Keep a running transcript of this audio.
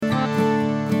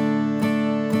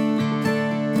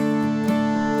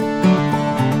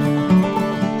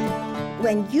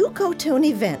When you go to an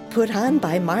event put on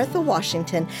by Martha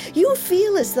Washington, you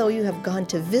feel as though you have gone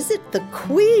to visit the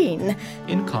Queen.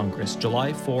 In Congress,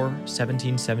 July 4,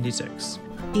 1776.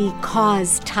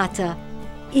 Because, Tata,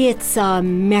 it's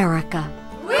America.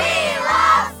 We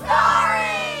love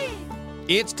stories!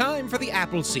 It's time for the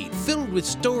Apple Seed, filled with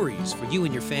stories for you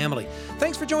and your family.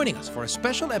 Thanks for joining us for a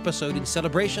special episode in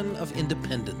celebration of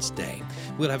Independence Day.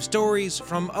 We'll have stories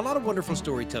from a lot of wonderful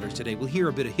storytellers today. We'll hear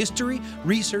a bit of history,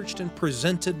 researched and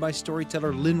presented by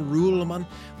storyteller Lynn Ruehlmann,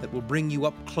 that will bring you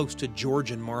up close to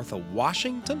George and Martha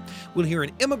Washington. We'll hear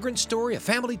an immigrant story, a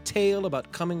family tale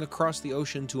about coming across the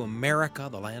ocean to America,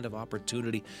 the land of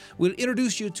opportunity. We'll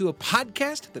introduce you to a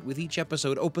podcast that with each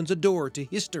episode opens a door to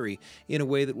history in a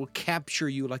way that will capture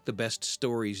you like the best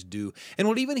stories do. And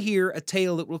we'll even hear a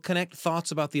tale that will connect thoughts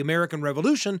about the American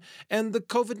Revolution and the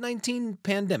COVID-19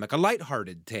 pandemic, a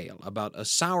lighthearted tale about a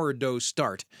sourdough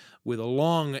start with a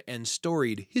long and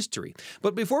storied history.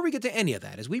 But before we get to any of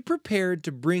that, as we prepared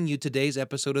to bring you today's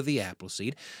episode of The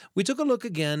Appleseed, we took a look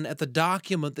again at the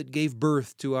document that gave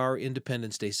birth to our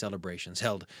Independence Day celebrations,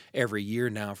 held every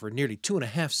year now for nearly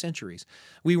 2.5 centuries.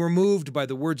 We were moved by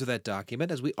the words of that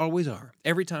document, as we always are,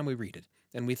 every time we read it.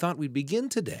 And we thought we'd begin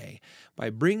today by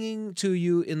bringing to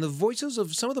you, in the voices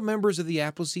of some of the members of the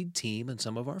Appleseed team and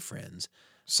some of our friends,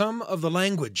 some of the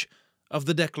language of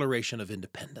the Declaration of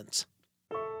Independence.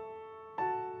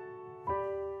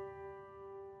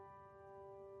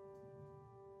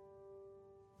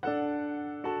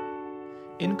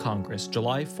 In Congress,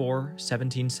 July 4,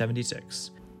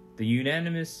 1776. The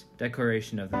unanimous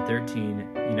declaration of the 13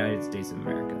 United States of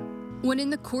America. When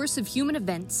in the course of human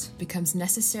events becomes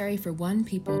necessary for one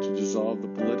people to dissolve the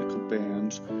political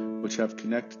bands which have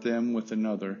connected them with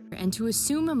another, and to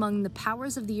assume among the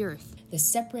powers of the earth the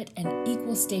separate and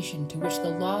equal station to which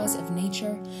the laws of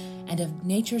nature and of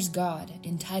nature's God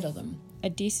entitle them,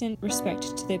 a decent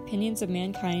respect to the opinions of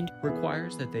mankind,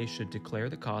 requires that they should declare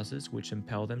the causes which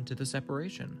impel them to the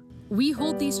separation. We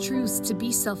hold these truths to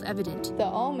be self-evident. That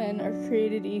all men are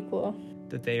created equal.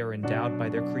 That they are endowed by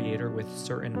their Creator with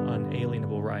certain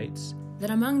unalienable rights. That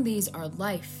among these are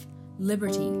life,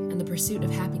 liberty, and the pursuit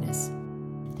of happiness.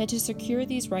 That to secure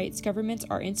these rights, governments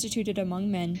are instituted among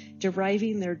men,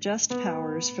 deriving their just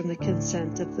powers from the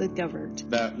consent of the governed.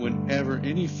 That whenever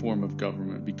any form of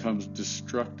government becomes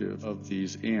destructive of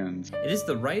these ends, it is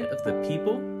the right of the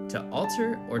people to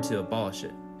alter or to abolish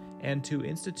it, and to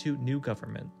institute new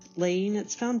government, laying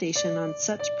its foundation on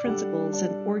such principles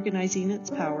and organizing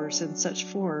its powers in such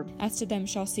form as to them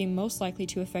shall seem most likely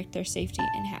to affect their safety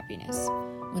and happiness.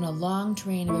 When a long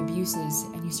train of abuses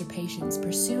and usurpations,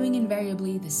 pursuing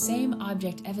invariably the same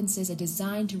object, evinces a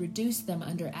design to reduce them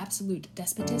under absolute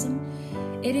despotism,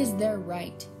 it is their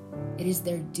right, it is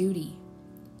their duty,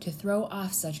 to throw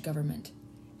off such government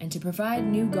and to provide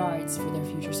new guards for their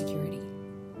future security.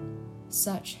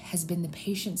 Such has been the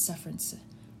patient sufferance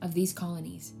of these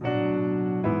colonies.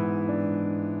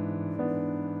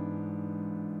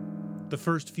 The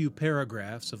first few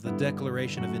paragraphs of the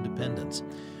Declaration of Independence,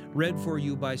 read for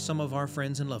you by some of our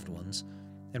friends and loved ones,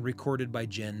 and recorded by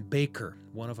Jen Baker,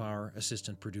 one of our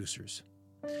assistant producers.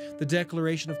 The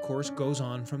Declaration, of course, goes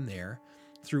on from there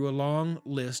through a long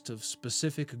list of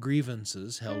specific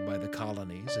grievances held by the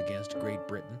colonies against Great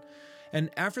Britain. And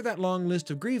after that long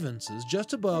list of grievances,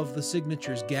 just above the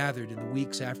signatures gathered in the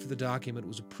weeks after the document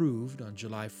was approved on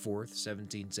July 4th,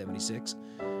 1776,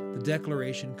 the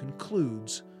Declaration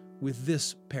concludes with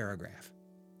this paragraph.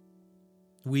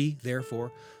 We,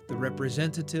 therefore, the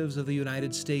representatives of the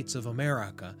United States of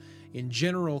America, in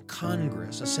General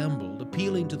Congress assembled,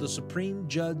 appealing to the Supreme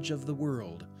Judge of the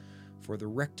world for the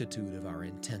rectitude of our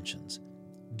intentions,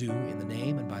 do, in the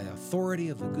name and by the authority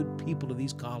of the good people of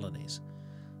these colonies,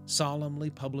 solemnly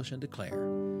publish and declare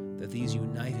that these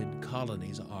united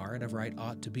colonies are, and of right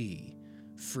ought to be,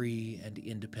 free and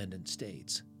independent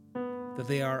states, that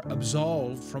they are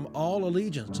absolved from all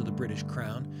allegiance to the British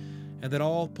Crown, and that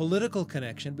all political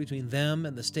connection between them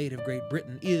and the state of Great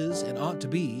Britain is, and ought to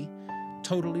be,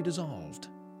 totally dissolved,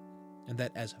 and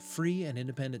that as free and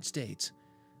independent states,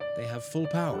 they have full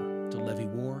power to levy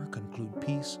war, conclude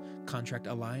peace, contract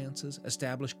alliances,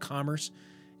 establish commerce,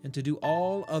 and to do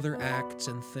all other acts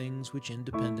and things which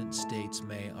independent states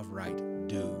may of right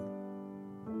do.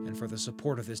 And for the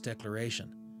support of this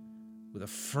declaration, with a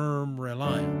firm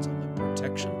reliance on the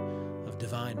protection of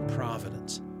divine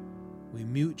providence, we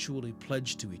mutually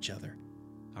pledge to each other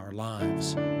our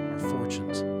lives, our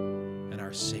fortunes, and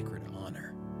our sacred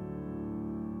honor.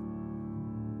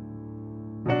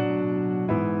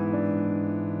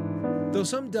 Though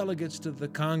some delegates to the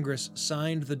Congress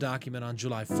signed the document on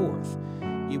July 4th,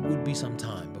 it would be some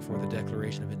time before the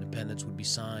Declaration of Independence would be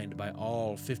signed by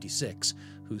all 56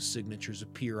 whose signatures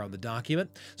appear on the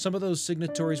document. Some of those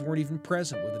signatories weren't even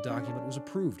present when the document was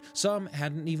approved. Some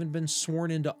hadn't even been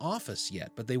sworn into office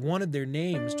yet, but they wanted their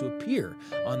names to appear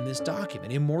on this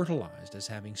document, immortalized as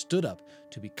having stood up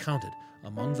to be counted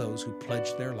among those who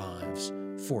pledged their lives,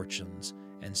 fortunes,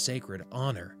 and sacred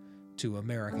honor to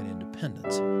American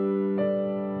independence.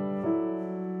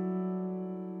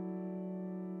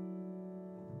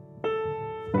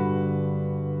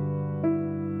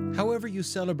 However you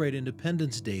celebrate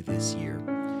Independence Day this year,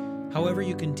 however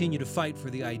you continue to fight for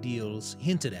the ideals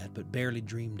hinted at but barely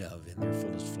dreamed of in their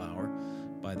fullest flower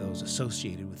by those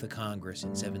associated with the Congress in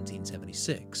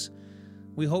 1776,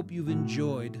 we hope you've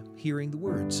enjoyed hearing the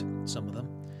words, some of them,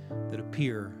 that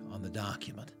appear on the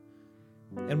document.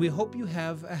 And we hope you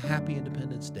have a happy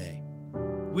Independence Day.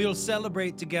 We'll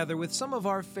celebrate together with some of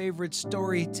our favorite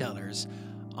storytellers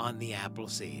on the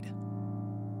Appleseed.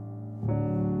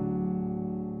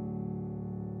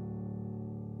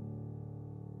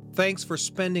 Thanks for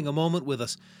spending a moment with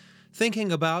us, thinking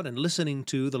about and listening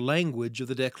to the language of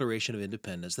the Declaration of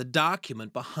Independence, the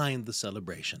document behind the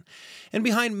celebration, and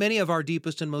behind many of our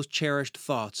deepest and most cherished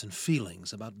thoughts and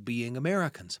feelings about being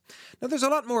Americans. Now, there's a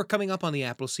lot more coming up on the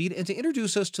Appleseed, and to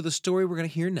introduce us to the story we're going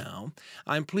to hear now,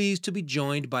 I'm pleased to be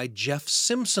joined by Jeff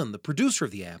Simpson, the producer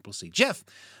of the Appleseed. Jeff,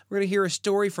 we're going to hear a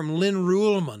story from Lynn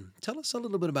Ruehlmann. Tell us a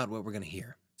little bit about what we're going to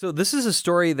hear. So this is a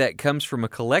story that comes from a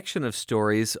collection of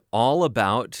stories all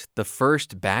about the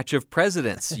first batch of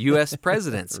presidents, U.S.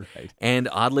 presidents. Right. And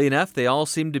oddly enough, they all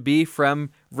seem to be from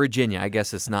Virginia. I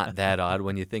guess it's not that odd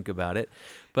when you think about it.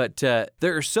 But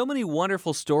there are so many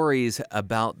wonderful stories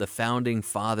about the founding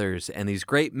fathers and these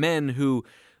great men who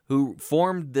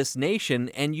formed this nation,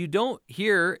 and you don't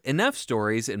hear enough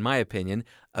stories, in my opinion,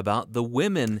 about the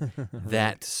women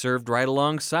that served right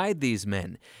alongside these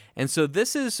men. And so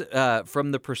this is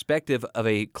from the perspective of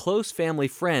a close family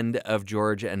friend of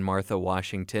George and Martha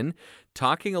Washington,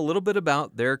 talking a little bit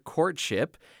about their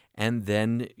courtship and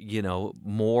then,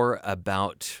 more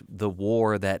about the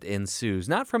war that ensues.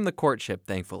 Not from the courtship,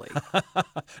 thankfully.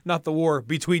 Not the war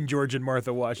between George and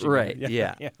Martha Washington. Right,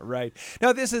 yeah. Right.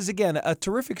 Now, this is, again, a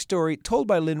terrific story told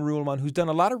by Lynn Ruehlmann, who's done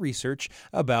a lot of research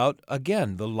about,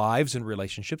 again, the lives and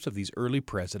relationships of these early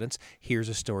presidents. Here's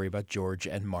a story about George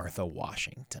and Martha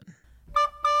Washington.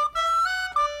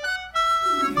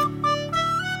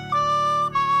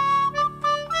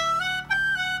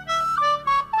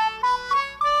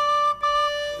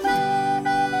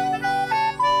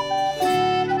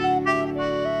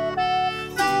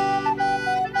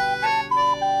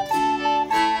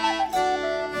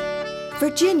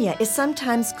 Virginia is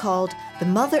sometimes called the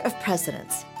mother of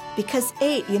presidents because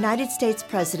 8 United States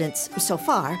presidents so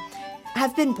far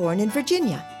have been born in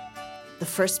Virginia. The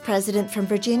first president from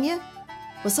Virginia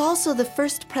was also the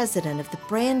first president of the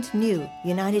brand new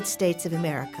United States of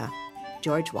America,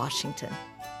 George Washington.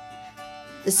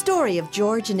 The story of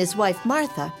George and his wife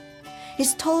Martha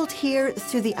is told here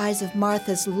through the eyes of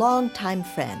Martha's longtime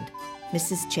friend,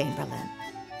 Mrs. Chamberlain.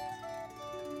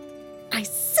 I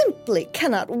simply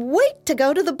cannot wait to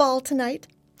go to the ball tonight.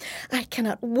 I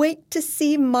cannot wait to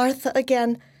see Martha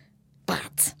again.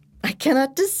 But I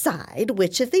cannot decide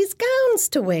which of these gowns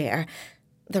to wear,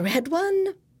 the red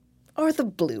one or the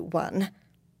blue one.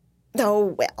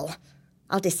 Oh, well,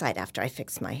 I'll decide after I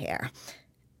fix my hair.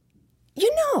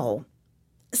 You know,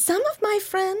 some of my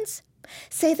friends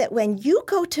say that when you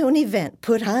go to an event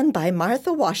put on by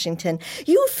Martha Washington,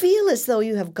 you feel as though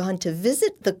you have gone to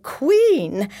visit the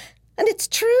Queen. And it's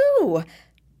true.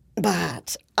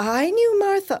 But I knew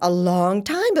Martha a long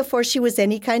time before she was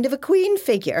any kind of a queen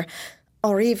figure,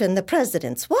 or even the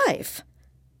president's wife.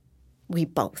 We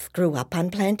both grew up on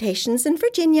plantations in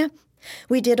Virginia.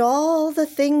 We did all the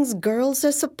things girls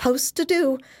are supposed to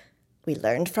do. We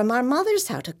learned from our mothers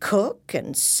how to cook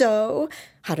and sew,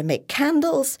 how to make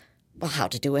candles, well, how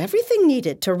to do everything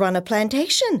needed to run a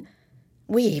plantation.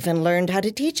 We even learned how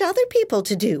to teach other people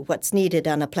to do what's needed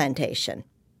on a plantation.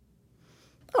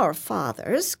 Our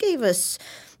fathers gave us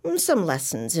some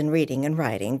lessons in reading and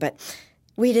writing, but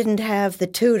we didn't have the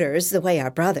tutors the way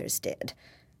our brothers did.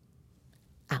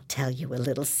 I'll tell you a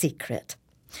little secret.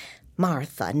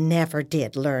 Martha never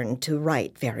did learn to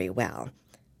write very well.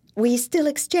 We still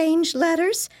exchange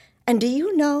letters, and do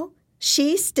you know,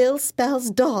 she still spells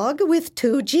dog with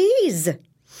 2 G's.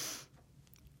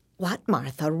 What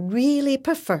Martha really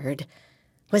preferred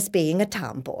was being a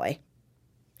tomboy.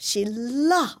 She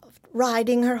loved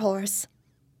riding her horse.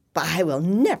 But I will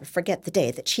never forget the day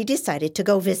that she decided to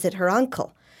go visit her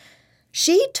uncle.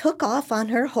 She took off on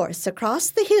her horse across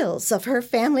the hills of her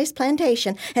family's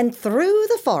plantation and through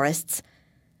the forests.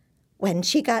 When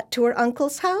she got to her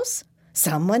uncle's house,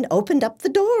 someone opened up the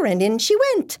door and in she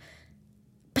went.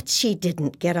 But she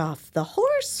didn't get off the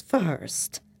horse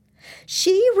first.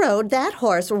 She rode that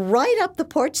horse right up the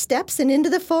porch steps and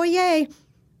into the foyer.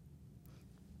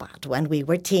 But when we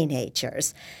were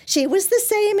teenagers, she was the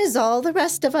same as all the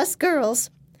rest of us girls.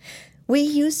 We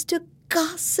used to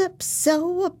gossip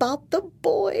so about the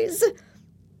boys.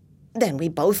 Then we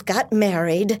both got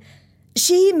married.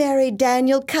 She married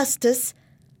Daniel Custis,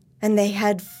 and they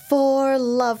had 4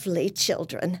 lovely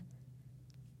children.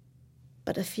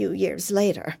 But a few years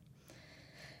later,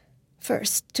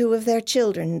 first 2 of their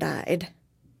children died,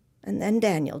 and then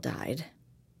Daniel died.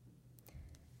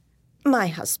 My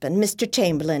husband, Mr.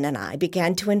 Chamberlain, and I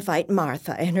began to invite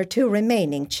Martha and her 2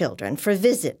 remaining children for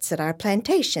visits at our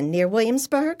plantation near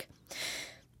Williamsburg.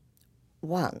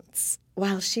 Once,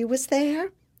 while she was there,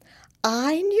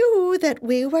 I knew that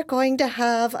we were going to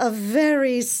have a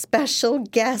very special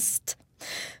guest,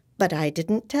 but I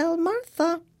didn't tell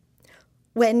Martha.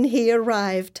 When he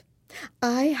arrived,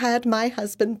 I had my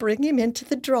husband bring him into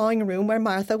the drawing room where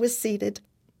Martha was seated.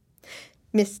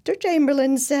 Mr.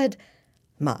 Chamberlain said,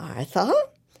 "Martha,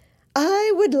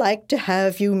 I would like to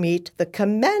have you meet the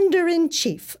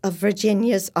Commander-in-Chief of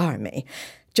Virginia's Army,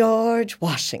 George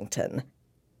Washington.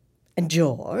 And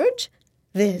George,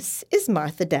 this is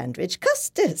Martha Dandridge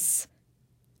Custis."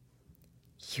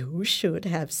 You should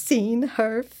have seen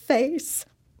her face.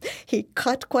 He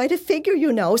cut quite a figure,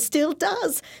 you know, still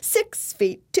does. 6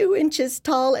 feet 2 inches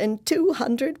tall and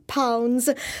 200 pounds.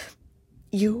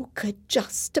 You could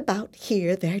just about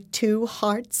hear their 2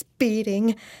 hearts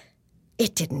beating.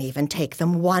 It didn't even take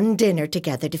them one dinner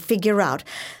together to figure out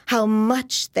how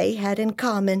much they had in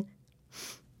common.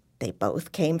 They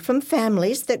both came from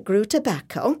families that grew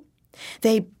tobacco.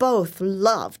 They both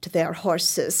loved their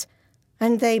horses,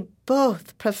 and they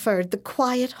both preferred the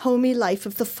quiet, homey life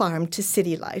of the farm to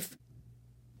city life.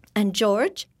 And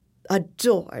George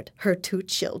adored her 2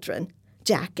 children,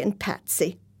 Jack and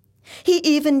Patsy. He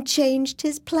even changed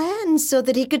his plans so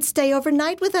that he could stay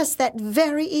overnight with us that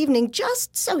very evening,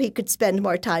 just so he could spend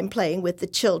more time playing with the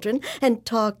children and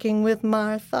talking with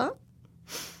Martha.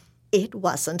 It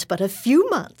wasn't but a few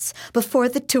months before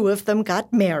the 2 of them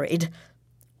got married.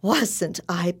 Wasn't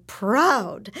I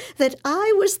proud that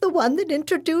I was the one that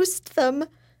introduced them?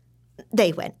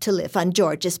 They went to live on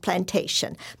George's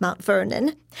plantation, Mount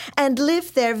Vernon, and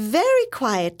lived there very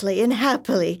quietly and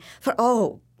happily for,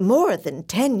 more than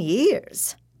 10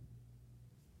 years.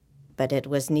 But it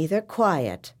was neither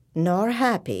quiet nor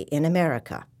happy in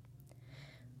America.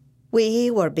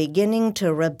 We were beginning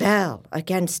to rebel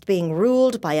against being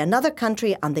ruled by another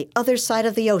country on the other side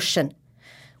of the ocean.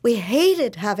 We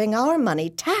hated having our money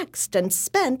taxed and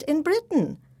spent in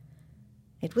Britain.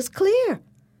 It was clear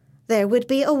there would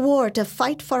be a war to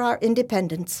fight for our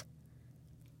independence.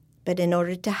 But in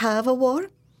order to have a war,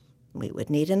 we would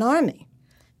need an army.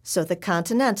 So the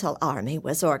Continental Army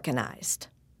was organized.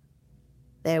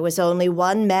 There was only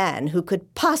one man who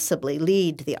could possibly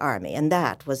lead the army, and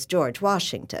that was George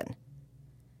Washington.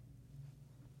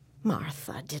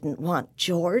 Martha didn't want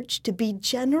George to be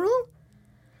general.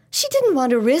 She didn't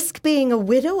want to risk being a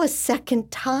widow a second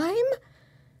time.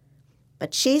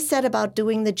 But she set about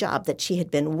doing the job that she had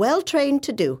been well trained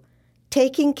to do,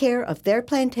 taking care of their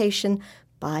plantation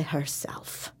by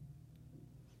herself.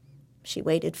 She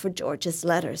waited for George's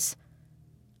letters.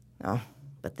 Oh,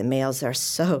 but the mails are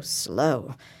so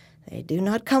slow. They do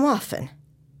not come often.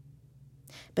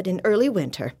 But in early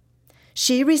winter,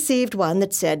 she received one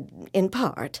that said, in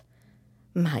part,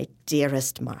 "My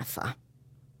dearest Martha,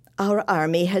 our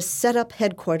army has set up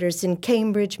headquarters in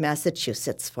Cambridge,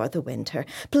 Massachusetts for the winter.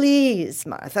 Please,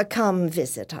 Martha, come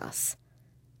visit us."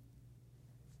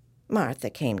 Martha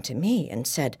came to me and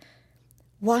said,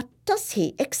 "What does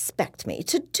he expect me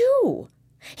to do?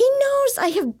 He knows I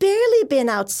have barely been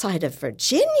outside of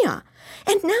Virginia,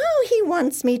 and now he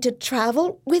wants me to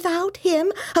travel without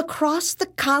him across the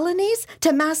colonies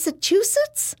to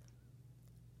Massachusetts."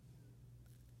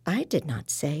 I did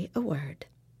not say a word.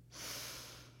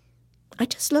 I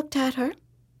just looked at her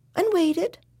and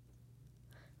waited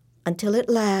until at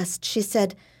last she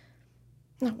said,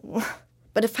 "No,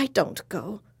 but if I don't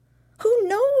go, who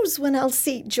knows when I'll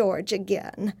see George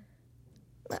again?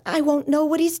 I won't know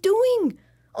what he's doing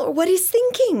or what he's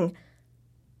thinking.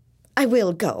 I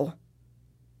will go."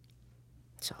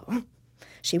 So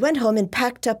she went home and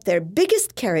packed up their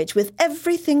biggest carriage with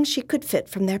everything she could fit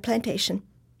from their plantation.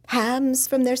 Hams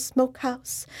from their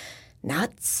smokehouse,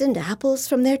 nuts and apples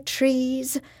from their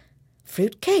trees,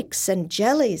 fruit cakes and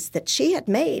jellies that she had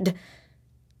made.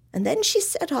 And then she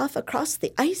set off across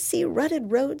the icy,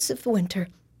 rutted roads of the winter.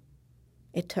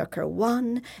 It took her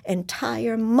 1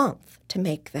 entire month to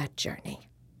make that journey.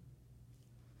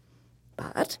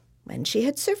 But when she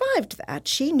had survived that,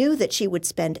 she knew that she would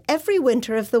spend every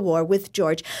winter of the war with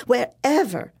George,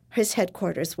 wherever his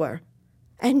headquarters were.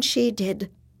 And she did.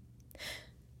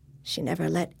 She never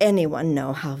let anyone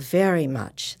know how very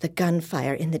much the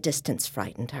gunfire in the distance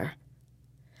frightened her.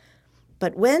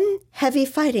 But when heavy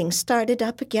fighting started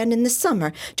up again in the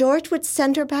summer, George would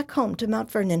send her back home to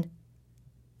Mount Vernon.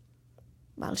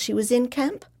 While she was in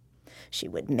camp, she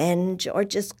would mend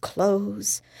George's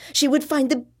clothes. She would find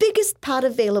the biggest pot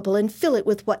available and fill it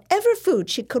with whatever food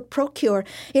she could procure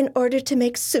in order to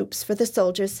make soups for the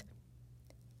soldiers.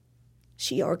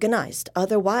 She organized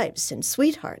other wives and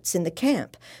sweethearts in the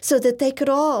camp so that they could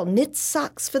all knit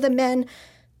socks for the men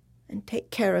and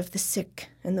take care of the sick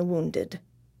and the wounded.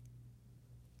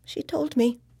 She told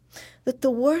me that the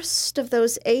worst of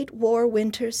those 8 war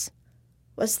winters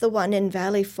was the one in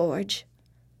Valley Forge.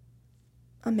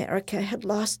 America had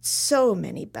lost so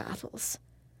many battles,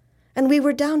 and we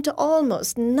were down to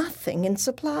almost nothing in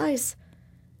supplies.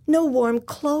 No warm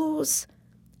clothes,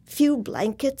 few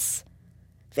blankets,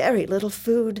 very little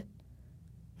food,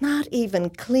 not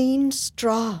even clean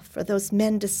straw for those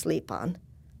men to sleep on.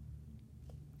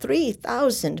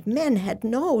 3,000 men had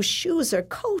no shoes or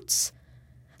coats.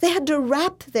 They had to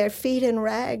wrap their feet in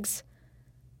rags.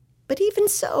 But even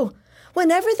so,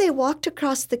 whenever they walked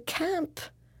across the camp,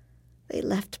 they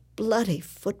left bloody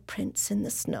footprints in the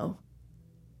snow.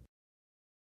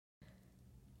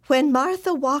 When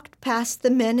Martha walked past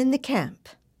the men in the camp,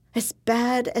 as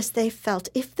bad as they felt,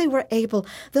 if they were able,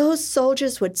 those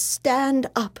soldiers would stand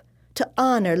up to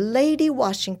honor Lady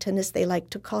Washington, as they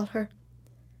liked to call her.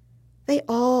 They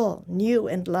all knew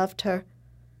and loved her,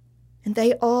 and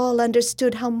they all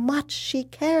understood how much she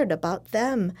cared about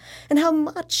them and how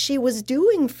much she was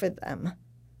doing for them.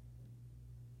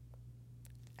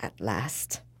 At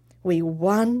last, we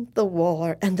won the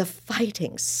war, and the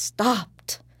fighting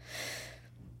stopped.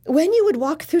 When you would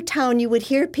walk through town, you would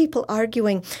hear people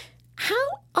arguing,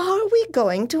 "How are we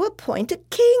going to appoint a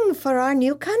king for our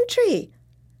new country?"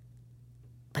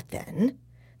 But then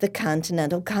the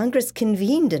Continental Congress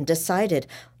convened and decided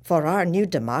for our new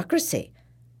democracy,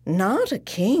 not a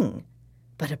king,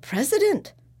 but a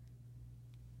president.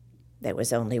 There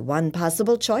was only one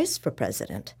possible choice for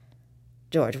president,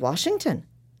 George Washington.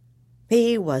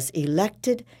 He was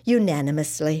elected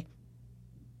unanimously.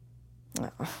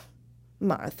 Oh,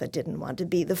 Martha didn't want to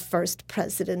be the first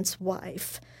president's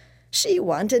wife. She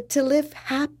wanted to live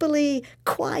happily,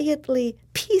 quietly,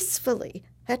 peacefully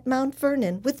at Mount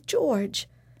Vernon with George.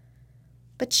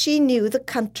 But she knew the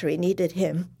country needed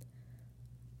him.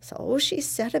 So she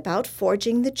set about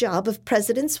forging the job of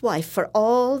president's wife for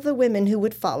all the women who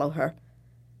would follow her.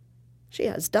 She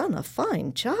has done a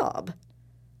fine job.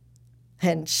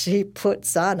 And she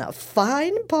puts on a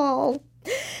fine ball.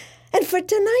 And for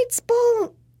tonight's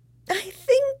ball, I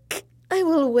think I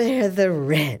will wear the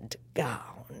red gown.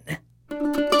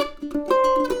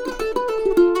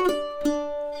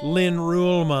 Lynn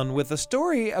Ruehlmann with a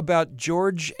story about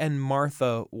George and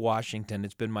Martha Washington.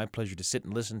 It's been my pleasure to sit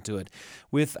and listen to it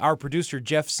with our producer,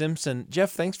 Jeff Simpson.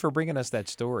 Jeff, thanks for bringing us that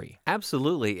story.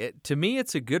 Absolutely. To me,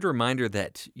 it's a good reminder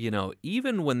that,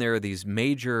 even when there are these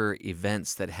major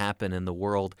events that happen in the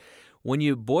world, when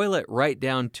you boil it right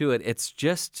down to it, it's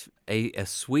just a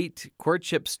sweet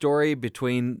courtship story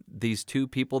between these two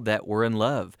people that were in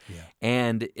love. Yeah.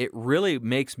 And it really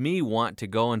makes me want to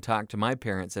go and talk to my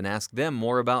parents and ask them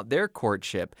more about their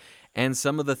courtship and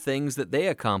some of the things that they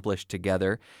accomplished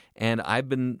together. And I've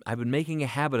been making a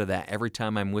habit of that every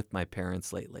time I'm with my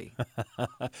parents lately.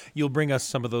 You'll bring us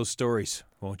some of those stories,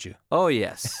 won't you? Oh,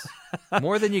 yes.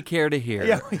 More than you care to hear.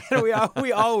 Yeah,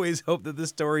 we always hope that the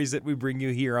stories that we bring you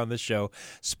here on the show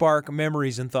spark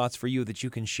memories and thoughts for you that you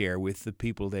can share with the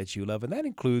people that you love. And that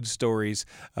includes stories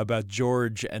about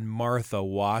George and Martha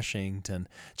Washington.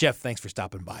 Jeff, thanks for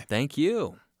stopping by. Thank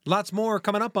you. Lots more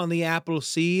coming up on the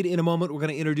Appleseed. In a moment, we're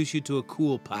going to introduce you to a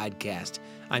cool podcast.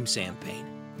 I'm Sam Payne.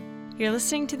 You're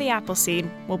listening to the Appleseed.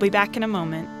 We'll be back in a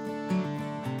moment.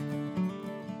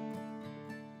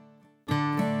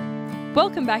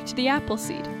 Welcome back to the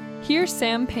Appleseed. Here's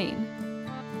Sam Payne.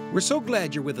 We're so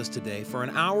glad you're with us today for an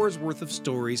hour's worth of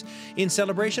stories in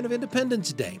celebration of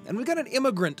Independence Day. And we've got an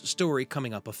immigrant story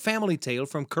coming up, a family tale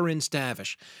from Corinne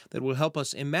Stavish that will help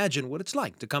us imagine what it's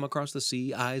like to come across the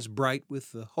sea, eyes bright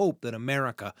with the hope that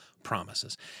America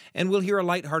promises. And we'll hear a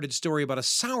lighthearted story about a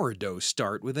sourdough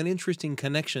start with an interesting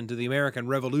connection to the American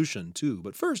Revolution, too.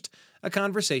 But first, a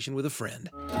conversation with a friend.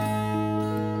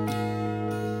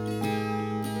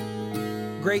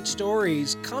 great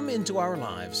stories come into our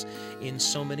lives in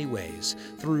so many ways.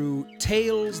 Through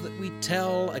tales that we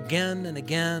tell again and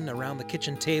again around the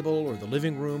kitchen table or the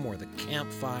living room or the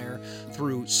campfire.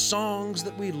 Through songs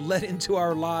that we let into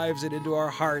our lives and into our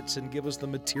hearts and give us the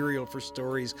material for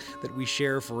stories that we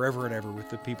share forever and ever with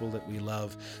the people that we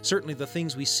love. Certainly the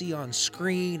things we see on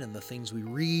screen and the things we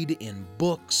read in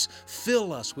books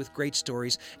fill us with great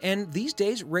stories. And these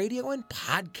days, radio and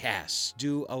podcasts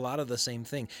do a lot of the same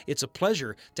thing. It's a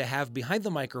pleasure to have behind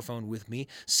the microphone with me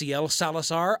Cielle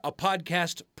Salazar, a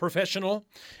podcast professional.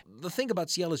 The thing about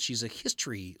Cielle is she's a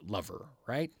history lover,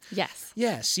 right? Yes.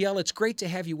 Yeah, Cielle, it's great to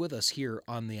have you with us here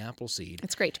on the Appleseed.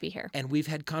 It's great to be here. And we've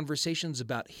had conversations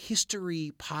about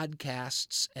history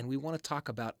podcasts, and we want to talk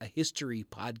about a history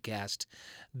podcast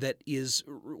that is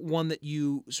one that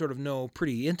you sort of know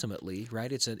pretty intimately,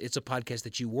 right? It's a podcast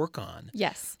that you work on.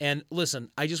 Yes. And listen,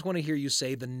 I just want to hear you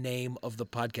say the name of the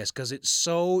podcast because it's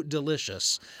so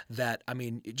delicious that, I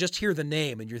mean, just hear the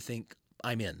name and you think,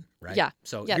 I'm in, right? Yeah.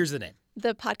 So yeah. Here's the name.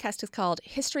 The podcast is called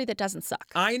History That Doesn't Suck.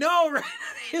 I know, right?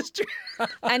 History.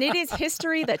 And it is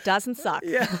history that doesn't suck.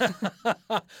 Yeah.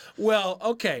 Well,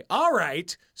 okay. All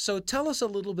right. So tell us a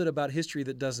little bit about History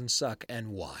That Doesn't Suck and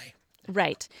why.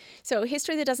 Right. So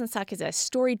History That Doesn't Suck is a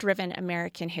story-driven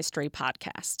American history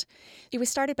podcast. It was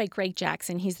started by Greg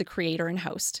Jackson. He's the creator and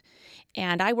host.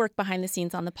 And I work behind the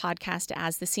scenes on the podcast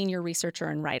as the senior researcher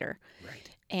and writer. Right.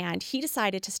 And he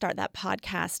decided to start that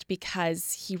podcast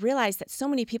because he realized that so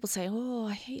many people say, oh,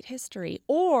 I hate history.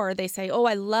 Or they say, oh,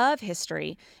 I love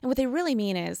history. And what they really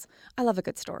mean is, I love a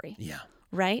good story. Yeah.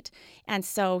 Right? And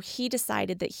so he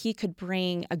decided that he could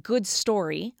bring a good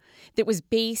story that was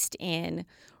based in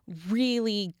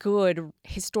really good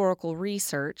historical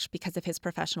research because of his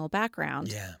professional background.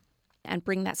 Yeah. And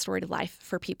bring that story to life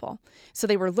for people. So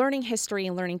they were learning history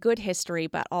and learning good history,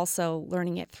 but also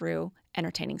learning it through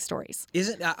entertaining stories.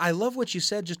 I love what you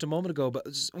said just a moment ago, but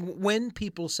when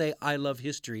people say I love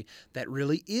history, that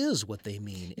really is what they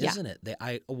mean, isn't it?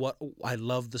 I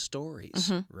love the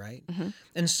stories, right? Mm-hmm.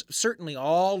 And certainly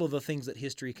all of the things that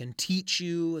history can teach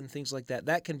you and things like that,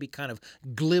 that can be kind of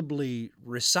glibly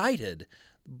recited.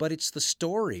 But it's the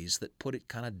stories that put it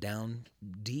kind of down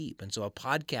deep. And so a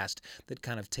podcast that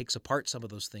kind of takes apart some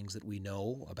of those things that we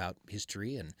know about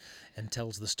history and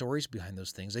tells the stories behind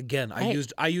those things. Again,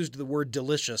 right. I used the word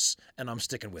delicious, and I'm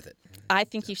sticking with it. I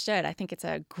think you should. I think it's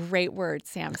a great word,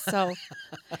 Sam. So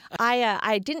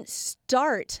I didn't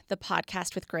start the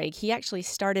podcast with Greg. He actually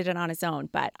started it on his own.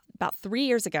 But about 3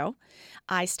 years ago,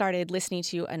 I started listening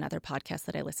to another podcast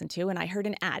that I listened to, and I heard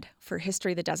an ad for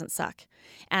History That Doesn't Suck.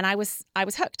 And I was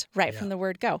hooked right from the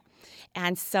word go.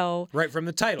 And so... Right from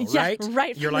the title, right?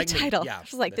 Right You're from like the title. Yeah. I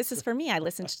was like, this is for me. I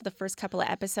listened to the first couple of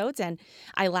episodes, and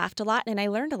I laughed a lot, and I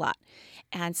learned a lot.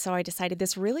 And so I decided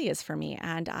this really is for me.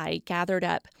 And I gathered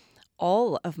up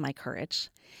all of my courage,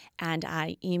 and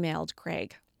I emailed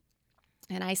Greg.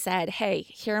 And I said, hey,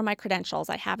 here are my credentials.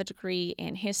 I have a degree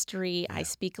in history. Yeah. I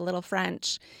speak a little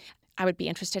French. I would be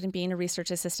interested in being a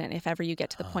research assistant if ever you get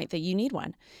to the point that you need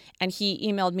one. And he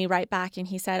emailed me right back and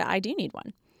he said, I do need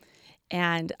one.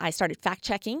 And I started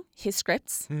fact-checking his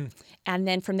scripts. And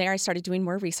then from there, I started doing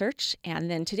more research.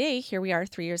 And then today, here we are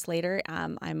 3 years later.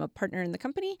 I'm a partner in the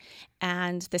company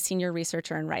and the senior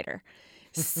researcher and writer.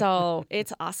 So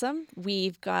it's awesome.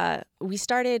 We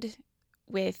started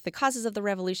with the causes of the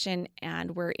revolution,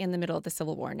 and we're in the middle of the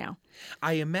Civil War now.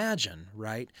 I imagine,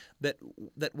 right, that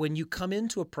when you come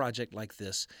into a project like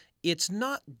this, it's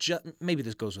not just, maybe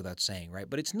this goes without saying, right,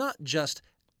 but it's not just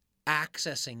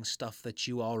accessing stuff that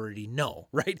you already know,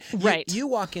 right? Right. You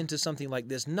walk into something like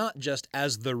this not just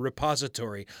as the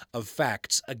repository of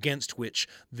facts against which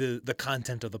the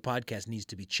content of the podcast needs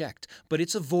to be checked, but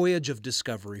it's a voyage of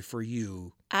discovery for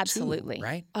you. Absolutely. Too,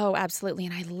 right? Oh, absolutely.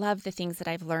 And I love the things that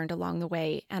I've learned along the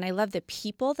way. And I love the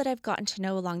people that I've gotten to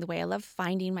know along the way. I love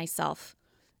finding myself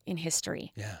in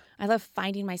history. Yeah. I love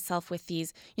finding myself with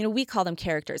these, we call them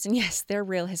characters. And yes, they're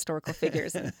real historical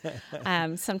figures.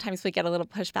 And sometimes we get a little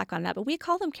pushback on that, but we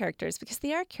call them characters because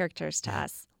they are characters to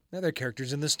us. Now they're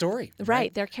characters in the story.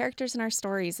 Right. They're characters in our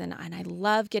stories. And I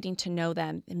love getting to know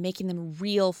them and making them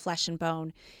real flesh and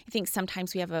bone. I think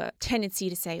sometimes we have a tendency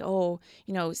to say,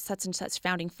 such and such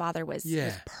founding father was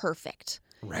perfect.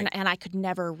 Right. And I could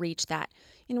never reach that.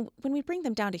 When we bring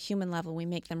them down to human level, we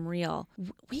make them real.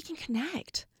 We can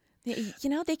connect.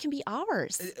 They can be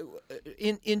ours.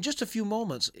 In just a few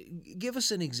moments, give us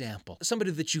an example.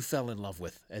 Somebody that you fell in love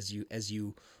with as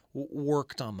you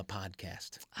worked on the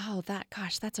podcast. Oh,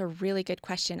 that's a really good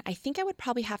question. I think I would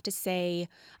probably have to say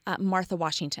Martha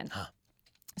Washington. Huh.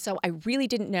 So I really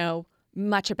didn't know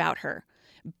much about her,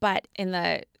 but in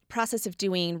the process of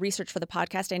doing research for the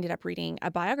podcast, I ended up reading a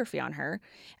biography on her.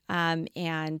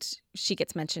 And she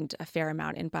gets mentioned a fair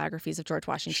amount in biographies of George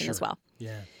Washington as well.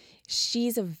 Yeah.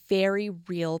 She's a very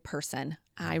real person.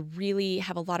 I really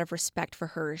have a lot of respect for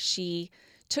her. She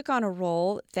took on a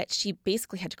role that she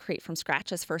basically had to create from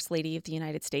scratch as First Lady of the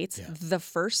United States, the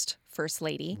first First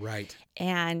Lady. Right.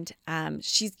 And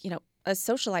she's, a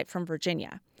socialite from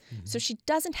Virginia. So she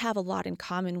doesn't have a lot in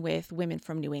common with women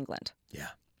from New England. Yeah.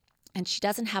 And she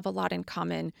doesn't have a lot in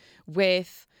common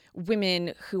with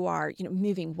women who are,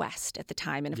 moving west at the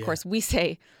time. And of course,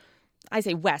 I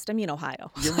say west, I mean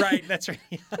Ohio. You're right, that's right.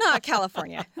 Not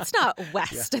California. It's not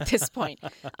west at this point.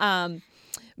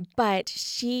 But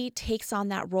she takes on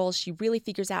that role. She really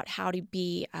figures out how to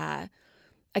be a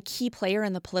key player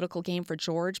in the political game for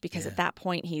George, because at that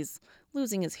point he's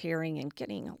losing his hearing and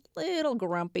getting a little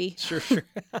grumpy. Sure.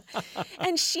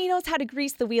 And she knows how to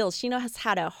grease the wheels. She knows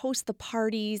how to host the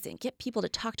parties and get people to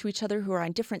talk to each other who are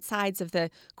on different sides of the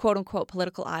quote-unquote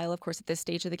political aisle. Of course, at this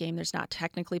stage of the game, there's not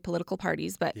technically political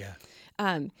parties, but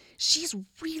she's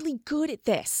really good at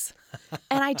this.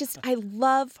 And I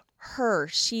love her.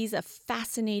 She's a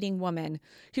fascinating woman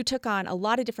who took on a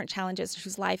lot of different challenges,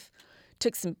 whose life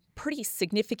took some pretty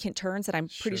significant turns that I'm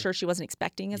pretty sure she wasn't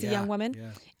expecting as a young woman,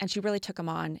 and she really took them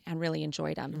on and really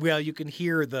enjoyed them. Well, you can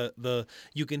hear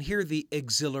the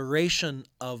exhilaration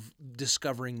of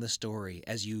discovering the story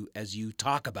as you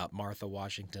talk about Martha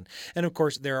Washington, and of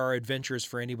course there are adventures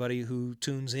for anybody who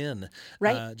tunes in,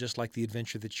 right? Just like the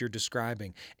adventure that you're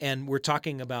describing. And we're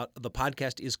talking about, the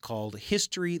podcast is called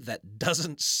History That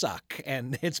Doesn't Suck,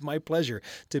 and it's my pleasure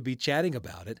to be chatting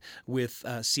about it with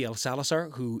Cielle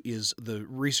Salazar, who is the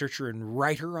researcher and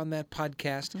writer on that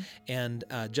podcast, and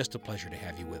just a pleasure to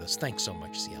have you with us. Thanks so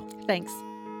much, Cielle. Thanks.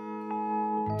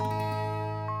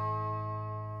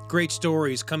 Great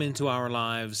stories come into our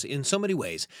lives in so many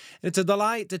ways. It's a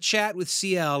delight to chat with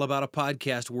Cielle about a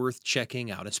podcast worth checking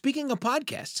out. And speaking of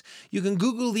podcasts, you can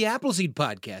Google the Appleseed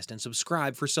Podcast and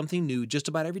subscribe for something new just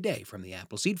about every day from the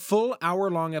Appleseed. Full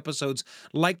hour-long episodes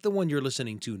like the one you're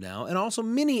listening to now, and also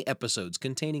mini episodes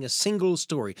containing a single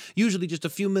story, usually just a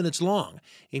few minutes long,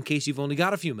 in case you've only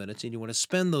got a few minutes and you want to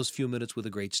spend those few minutes with a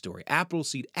great story.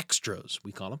 Appleseed Extras,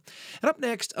 we call them. And up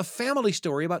next, a family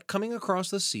story about coming across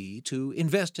the sea to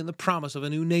invest in the promise of a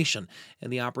new nation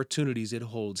and the opportunities it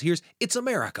holds. Here's It's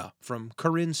America from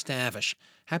Corinne Stavish.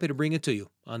 Happy to bring it to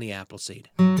you on the Appleseed.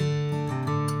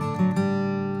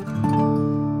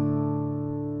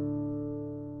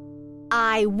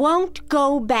 I won't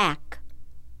go back.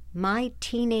 My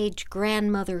teenage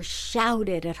grandmother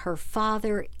shouted at her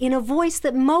father in a voice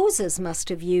that Moses must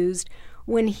have used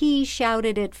when he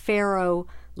shouted at Pharaoh,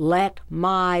 "Let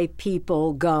my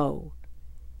people go."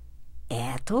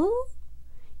 Ethel?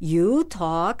 You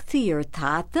talk to your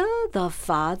tata, the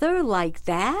father, like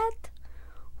that?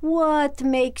 What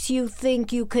makes you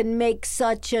think you can make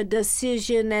such a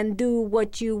decision and do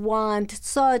what you want,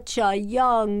 such a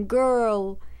young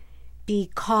girl?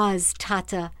 Because,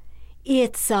 Tata,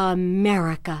 it's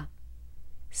America.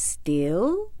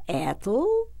 Still,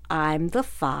 Ethel, I'm the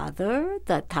father,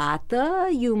 the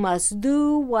Tata. You must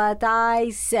do what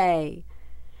I say.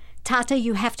 Tata,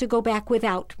 you have to go back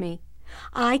without me.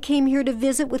 I came here to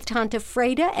visit with Tante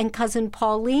Freda and Cousin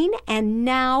Pauline, and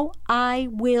now I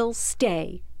will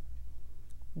stay.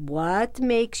 What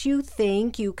makes you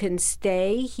think you can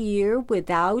stay here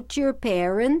without your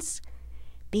parents?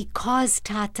 Because,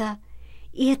 Tata,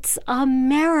 it's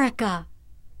America.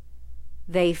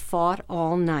 They fought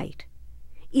all night.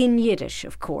 In Yiddish,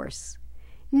 of course.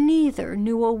 Neither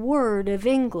knew a word of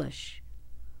English.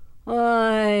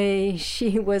 Ay,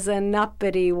 she was an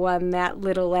uppity one, that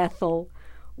little Ethel,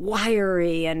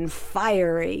 wiry and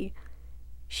fiery.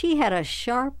 She had a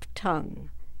sharp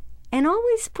tongue, and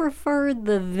always preferred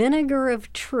the vinegar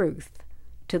of truth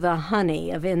to the honey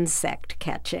of insect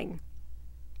catching.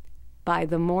 By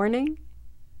the morning,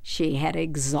 she had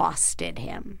exhausted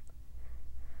him.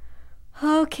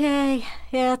 Okay,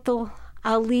 Ethel,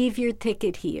 I'll leave your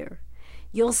ticket here.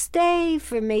 You'll stay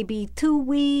for maybe 2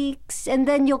 weeks, and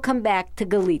then you'll come back to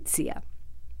Galicia.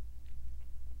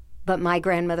 But my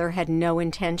grandmother had no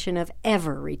intention of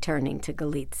ever returning to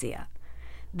Galicia,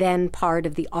 then part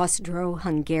of the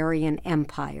Austro-Hungarian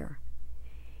Empire.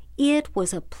 It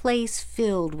was a place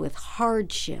filled with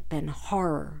hardship and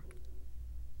horror.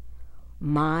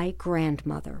 My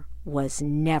grandmother was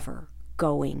never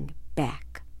going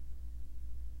back.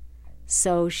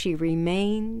 So she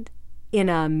remained in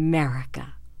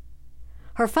America.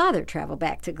 Her father traveled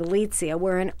back to Galicia,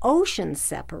 where an ocean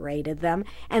separated them,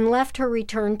 and left her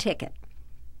return ticket.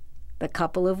 The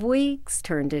couple of weeks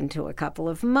turned into a couple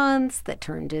of months that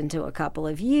turned into a couple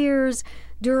of years,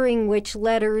 during which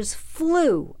letters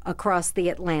flew across the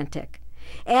Atlantic.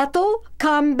 Ethel,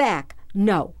 come back.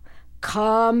 No.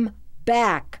 Come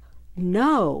back.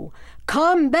 No.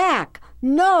 Come back.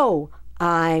 No.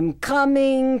 I'm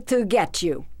coming to get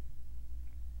you.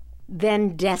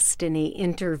 Then destiny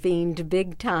intervened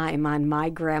big time on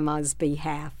my grandma's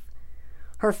behalf.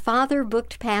 Her father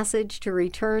booked passage to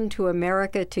return to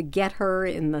America to get her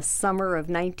in the summer of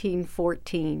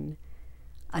 1914,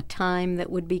 a time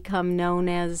that would become known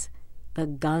as the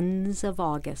Guns of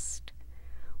August.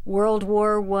 World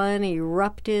War I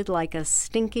erupted like a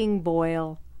stinking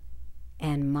boil,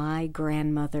 and my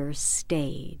grandmother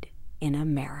stayed in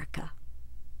America.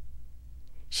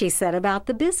 She set about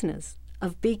the business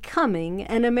of becoming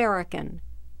an American.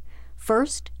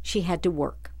 First, she had to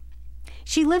work.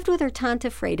 She lived with her Tante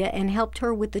Freda and helped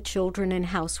her with the children and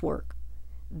housework.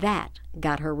 That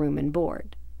got her room and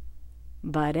board.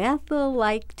 But Ethel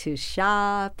liked to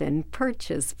shop and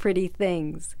purchase pretty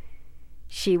things.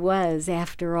 She was,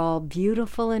 after all,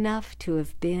 beautiful enough to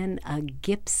have been a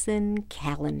Gibson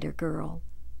calendar girl.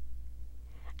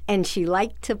 And she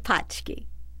liked to patchki.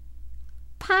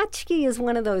 Patchki is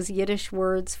one of those Yiddish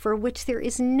words for which there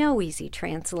is no easy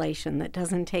translation that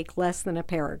doesn't take less than a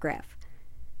paragraph.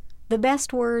 The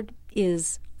best word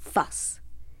is fuss.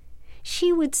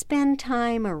 She would spend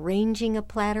time arranging a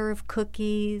platter of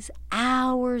cookies,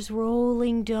 hours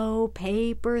rolling dough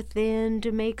paper thin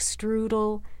to make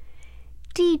strudel.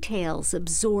 Details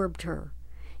absorbed her.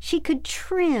 She could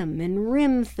trim and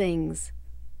rim things.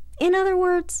 In other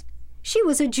words, she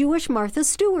was a Jewish Martha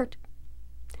Stewart.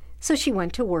 So she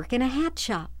went to work in a hat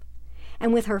shop,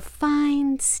 and with her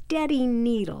fine, steady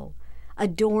needle,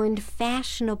 adorned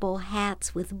fashionable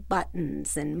hats with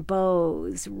buttons and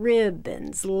bows,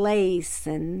 ribbons, lace,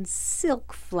 and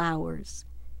silk flowers.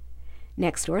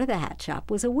 Next door to the hat shop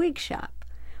was a wig shop,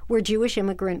 where Jewish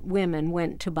immigrant women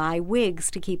went to buy wigs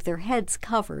to keep their heads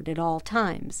covered at all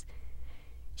times.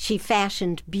 She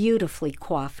fashioned beautifully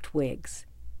coiffed wigs.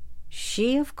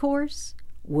 She, of course,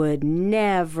 would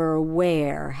never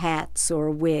wear hats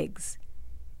or wigs.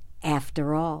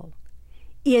 After all,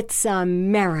 it's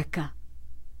America,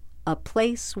 a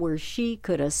place where she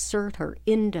could assert her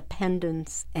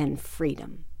independence and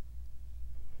freedom.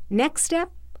 Next step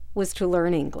was to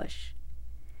learn English.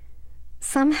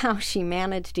 Somehow she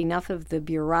managed enough of the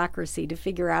bureaucracy to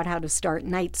figure out how to start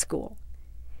night school.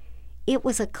 It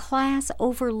was a class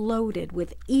overloaded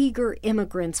with eager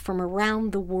immigrants from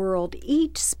around the world,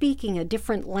 each speaking a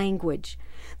different language.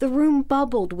 The room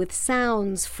bubbled with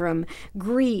sounds from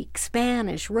Greek,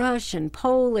 Spanish, Russian,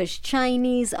 Polish,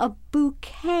 Chinese, a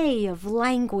bouquet of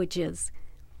languages.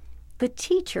 The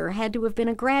teacher had to have been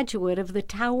a graduate of the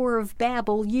Tower of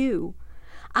Babel U.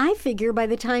 I figure by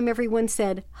the time everyone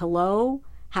said hello,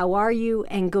 how are you,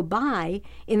 and goodbye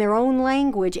in their own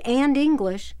language and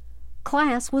English,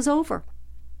 class was over.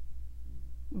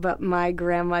 But my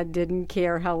grandma didn't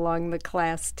care how long the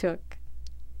class took.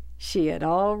 She had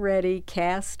already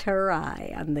cast her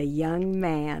eye on the young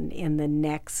man in the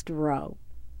next row.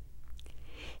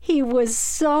 He was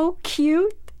so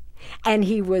cute, and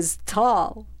he was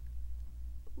tall.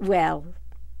 Well,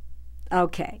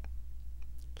 okay.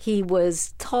 He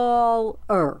was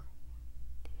taller,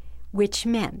 which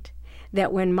meant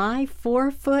that when my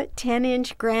 4-foot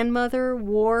 10-inch grandmother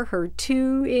wore her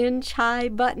 2-inch high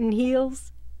button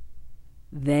heels,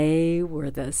 they were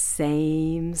the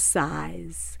same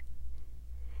size.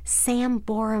 Sam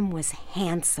Borum was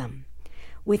handsome,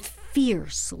 with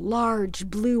fierce, large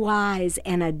blue eyes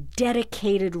and a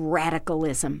dedicated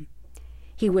radicalism.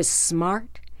 He was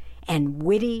smart and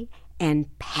witty and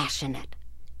passionate.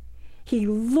 He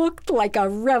looked like a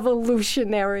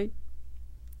revolutionary.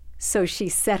 So she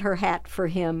set her hat for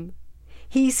him.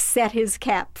 He set his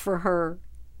cap for her.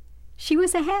 She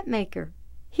was a hat maker.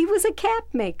 He was a cap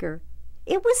maker.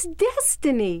 It was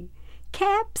destiny.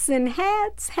 Caps and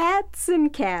hats, hats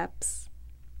and caps.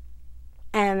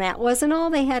 And that wasn't all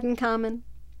they had in common.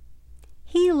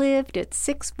 He lived at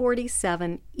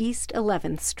 647 East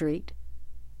 11th Street.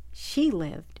 She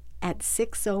lived at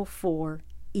 604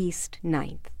 East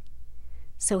 9th.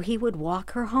 So he would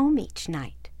walk her home each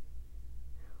night.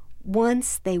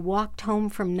 Once they walked home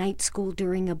from night school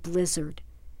during a blizzard,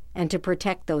 and to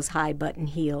protect those high button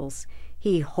heels,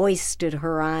 he hoisted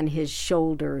her on his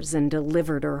shoulders and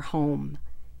delivered her home.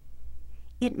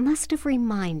 It must have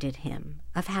reminded him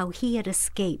of how he had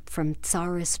escaped from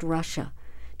Tsarist Russia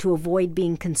to avoid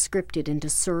being conscripted into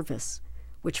service,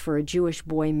 which for a Jewish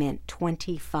boy meant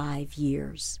 25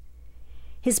 years.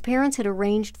 His parents had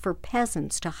arranged for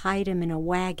peasants to hide him in a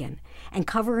wagon and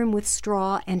cover him with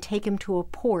straw and take him to a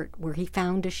port where he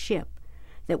found a ship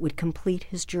that would complete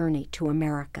his journey to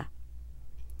America.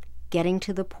 Getting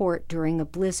to the port during a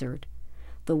blizzard,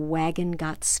 the wagon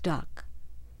got stuck,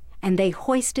 and they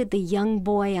hoisted the young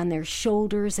boy on their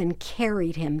shoulders and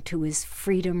carried him to his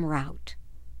freedom route.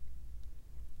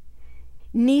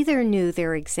 Neither knew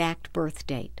their exact birth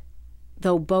date,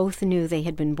 though both knew they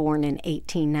had been born in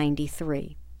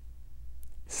 1893.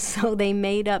 So they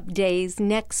made up days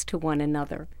next to one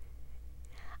another.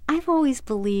 I've always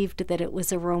believed that it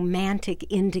was a romantic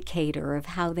indicator of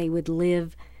how they would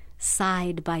live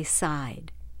side by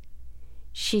side.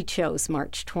 She chose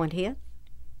March 20th.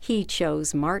 He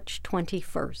chose March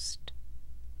 21st.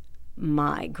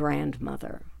 My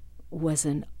grandmother was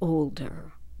an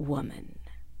older woman.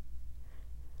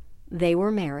 They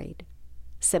were married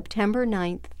September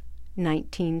 9th,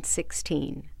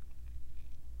 1916.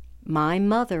 My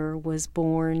mother was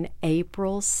born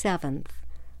April 7th,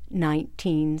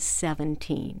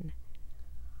 1917.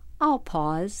 I'll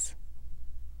pause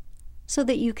so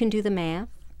that you can do the math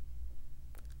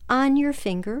on your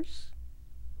fingers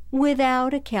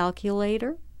without a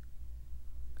calculator.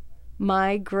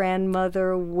 My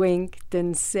grandmother winked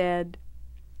and said,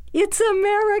 "It's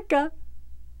America."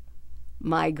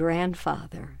 My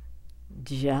grandfather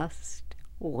just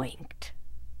winked.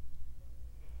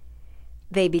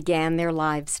 They began their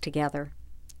lives together,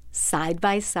 side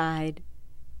by side,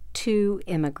 two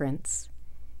immigrants.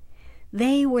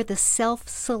 They were the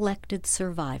self-selected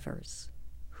survivors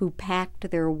who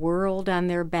packed their world on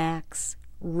their backs,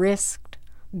 risked,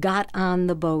 got on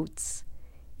the boats,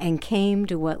 and came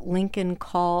to what Lincoln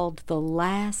called the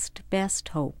last best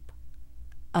hope,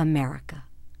 America.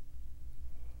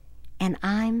 And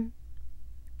I'm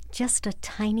just a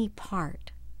tiny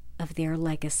part of their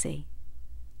legacy.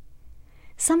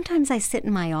 Sometimes I sit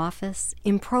in my office,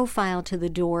 in profile to the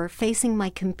door, facing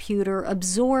my computer,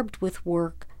 absorbed with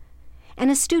work, and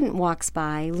a student walks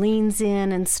by, leans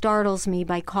in, and startles me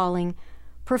by calling,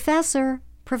 "Professor,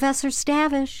 Professor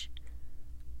Stavish."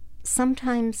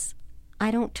 Sometimes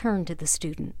I don't turn to the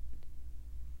student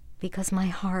because my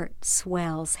heart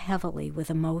swells heavily with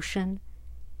emotion,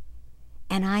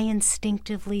 and I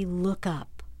instinctively look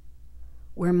up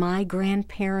where my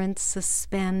grandparents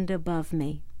suspend above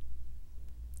me.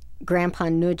 Grandpa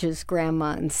nudges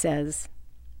Grandma and says,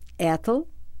 "Ethel,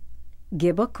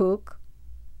 give a cook,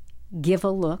 give a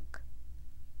look.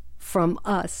 From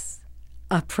us,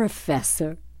 a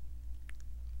professor."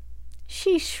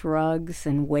 She shrugs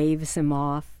and waves him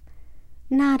off,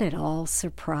 not at all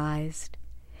surprised,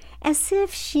 as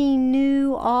if she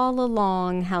knew all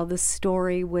along how the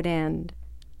story would end,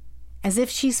 as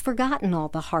if she's forgotten all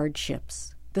the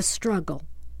hardships, the struggle,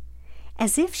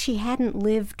 as if she hadn't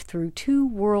lived through 2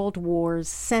 world wars,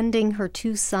 sending her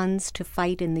 2 sons to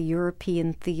fight in the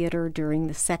European theater during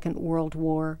the Second World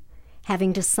War,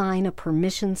 having to sign a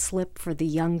permission slip for the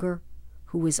younger,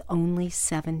 who was only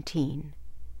 17.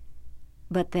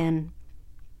 But then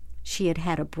she had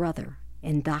had a brother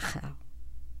in Dachau.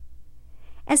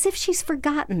 As if she's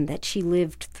forgotten that she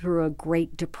lived through a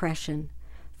Great Depression,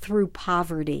 through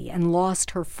poverty, and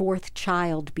lost her 4th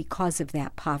child because of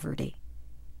that poverty.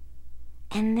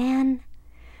 And then,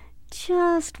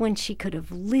 just when she could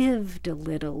have lived a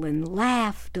little and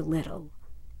laughed a little,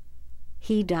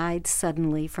 he died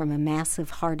suddenly from a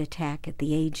massive heart attack at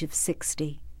the age of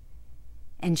 60,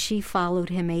 and she followed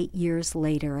him 8 years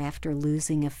later after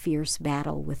losing a fierce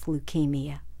battle with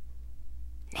leukemia.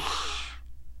 Nah,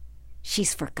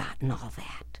 she's forgotten all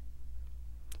that.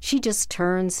 She just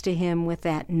turns to him with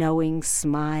that knowing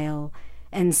smile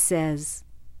and says,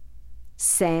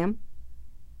 "Sam,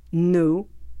 no,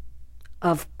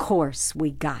 of course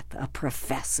we got a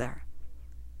professor.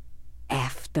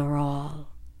 After all,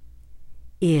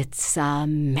 it's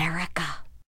America."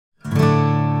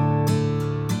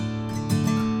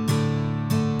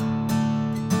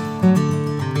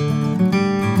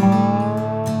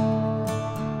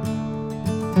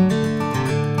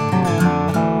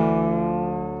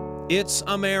 It's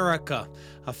America,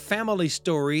 a family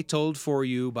story told for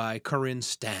you by Corinne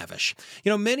Stavish.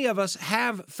 You know, many of us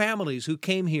have families who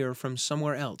came here from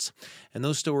somewhere else, and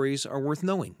those stories are worth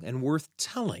knowing and worth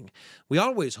telling. We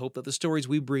always hope that the stories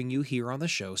we bring you here on the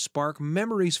show spark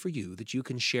memories for you that you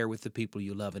can share with the people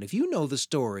you love. And if you know the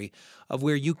story of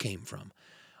where you came from,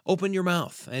 open your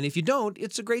mouth. And if you don't,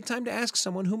 it's a great time to ask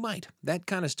someone who might. That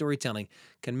kind of storytelling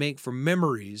can make for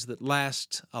memories that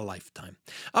last a lifetime.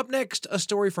 Up next, a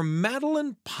story from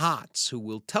Madeline Pots, who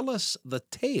will tell us the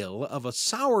tale of a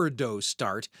sourdough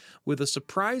start with a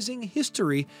surprising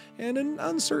history and an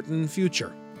uncertain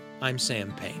future. I'm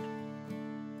Sam Payne.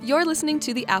 You're listening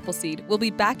to The Appleseed. We'll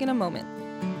be back in a moment.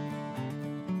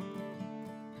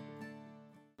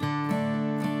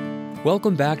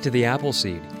 Welcome back to The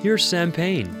Appleseed. Here's Sam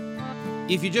Payne.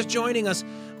 If you're just joining us,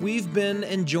 we've been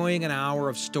enjoying an hour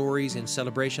of stories in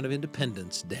celebration of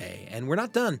Independence Day, and we're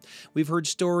not done. We've heard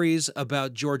stories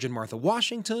about George and Martha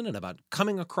Washington and about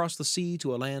coming across the sea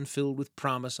to a land filled with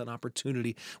promise and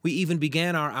opportunity. We even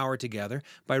began our hour together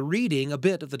by reading a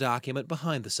bit of the document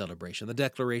behind the celebration, the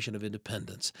Declaration of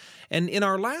Independence. And in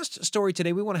our last story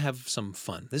today, we want to have some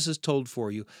fun. This is told for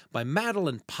you by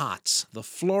Madeline Pots, the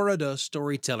Florida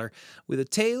storyteller, with a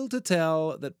tale to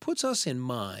tell that puts us in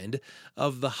mind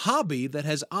of the hobby that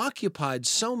has occupied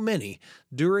so many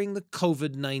during the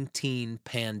COVID-19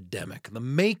 pandemic, the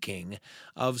making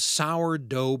of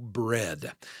sourdough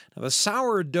bread. Now, the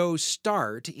sourdough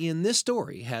start in this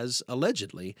story has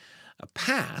allegedly a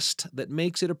past that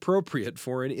makes it appropriate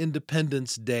for an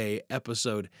Independence Day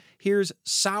episode. Here's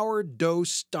Sourdough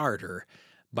Starter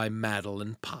by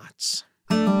Madeline Pots.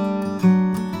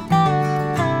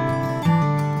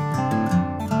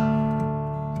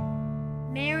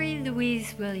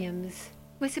 Louise Williams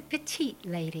was a petite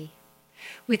lady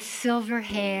with silver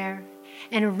hair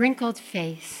and a wrinkled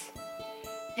face,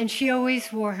 and she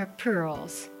always wore her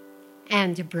pearls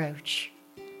and a brooch.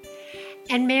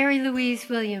 And Mary Louise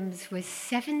Williams was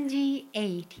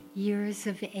 78 years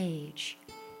of age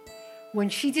when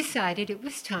she decided it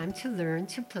was time to learn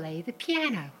to play the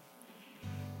piano.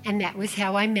 And that was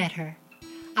how I met her.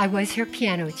 I was her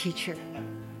piano teacher.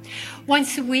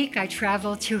 Once a week, I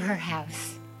traveled to her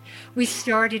house. We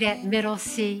started at middle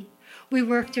C. We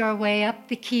worked our way up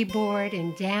the keyboard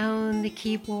and down the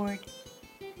keyboard.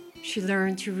 She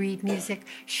learned to read music.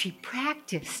 She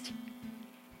practiced.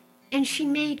 And she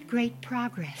made great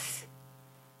progress.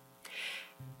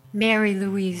 Mary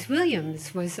Louise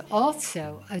Williams was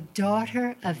also a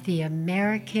daughter of the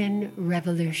American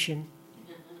Revolution.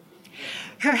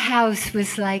 Her house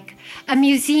was like a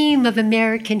museum of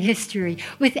American history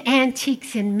with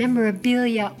antiques and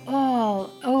memorabilia all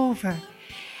over.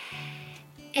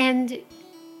 And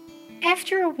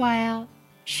after a while,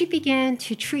 she began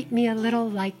to treat me a little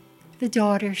like the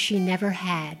daughter she never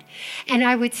had. And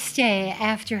I would stay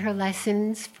after her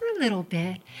lessons for a little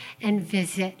bit and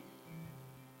visit.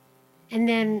 And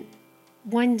then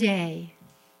one day,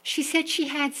 she said she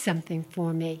had something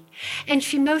for me, and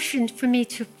she motioned for me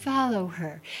to follow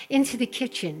her into the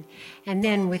kitchen. And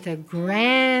then with a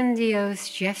grandiose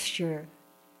gesture,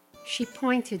 she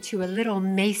pointed to a little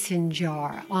mason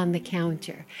jar on the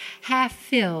counter, half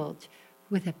filled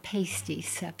with a pasty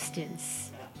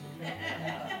substance.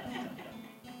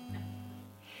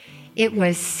 It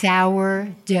was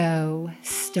Sourdough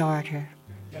Starter.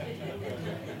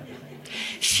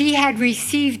 She had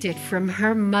received it from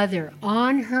her mother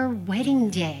on her wedding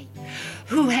day,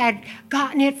 who had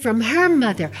gotten it from her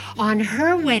mother on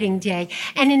her wedding day,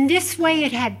 and in this way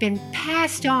it had been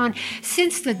passed on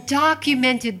since the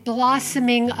documented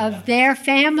blossoming of their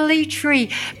family tree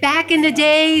back in the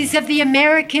days of the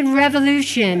American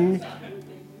Revolution.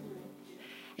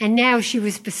 And now she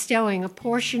was bestowing a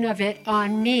portion of it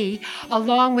on me,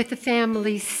 along with the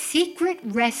family's secret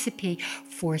recipe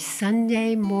for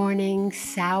Sunday morning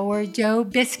sourdough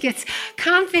biscuits,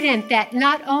 confident that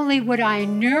not only would I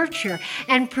nurture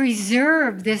and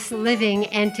preserve this living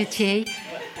entity,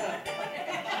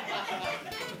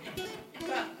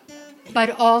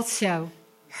 but also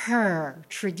her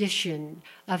tradition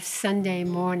of Sunday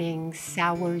morning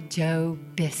sourdough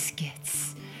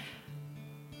biscuits.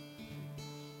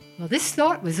 Well, this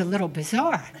thought was a little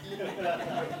bizarre.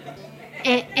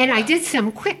 And I did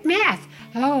some quick math.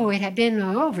 Oh, it had been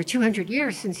over 200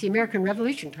 years since the American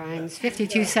Revolution times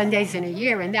 52 Sundays in a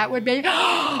year, and that would be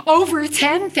over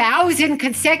 10,000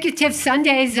 consecutive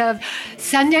Sundays of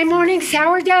Sunday morning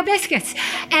sourdough biscuits.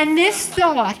 And this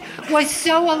thought was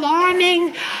so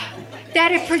alarming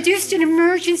that it produced an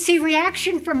emergency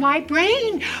reaction from my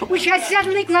brain, which had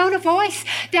suddenly grown a voice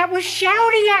that was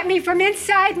shouting at me from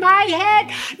inside my head,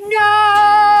 "No!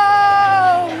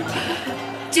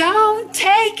 Don't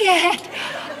take it!"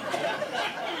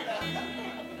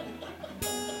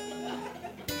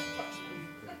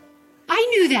 I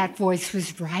knew that voice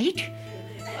was right.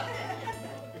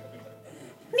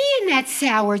 Me and that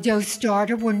sourdough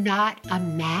starter were not a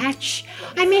match.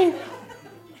 I mean,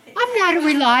 I'm not a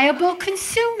reliable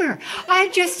consumer.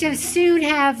 I'd just as soon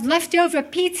have leftover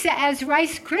pizza as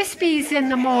Rice Krispies in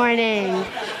the morning.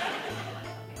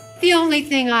 The only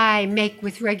thing I make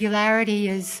with regularity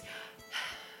is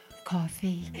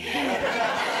coffee.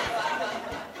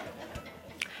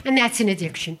 And that's an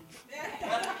addiction.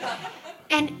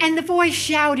 And the voice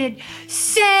shouted,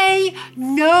 "Say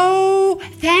no,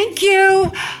 thank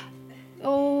you."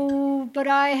 Oh, but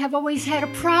I have always had a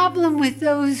problem with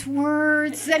those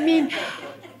words. I mean,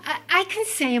 I can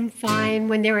say them fine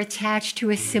when they're attached to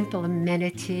a simple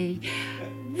amenity.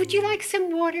 Would you like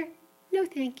some water? No,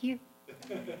 thank you.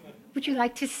 Would you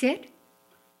like to sit?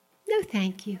 No,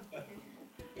 thank you.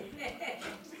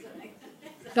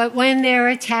 But when they're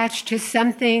attached to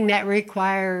something that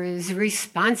requires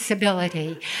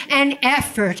responsibility and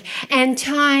effort and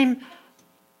time,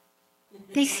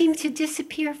 they seem to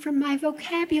disappear from my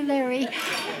vocabulary.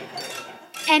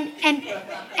 And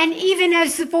even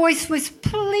as the voice was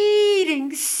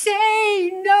pleading, "Say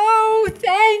no,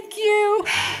 thank you,"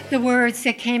 the words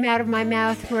that came out of my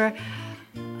mouth were,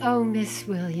 "Oh, Miss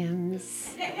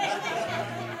Williams,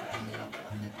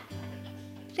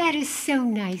 that is so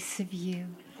nice of you.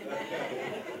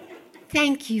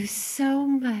 Thank you so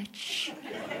much."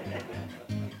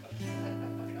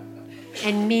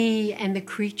 And me and the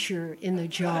creature in the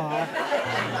jar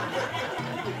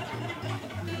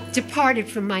departed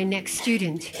from my next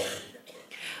student.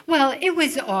 Well, it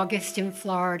was August in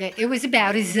Florida. It was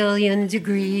about 1,000,000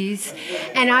 degrees,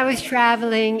 and I was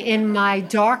traveling in my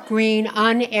dark green,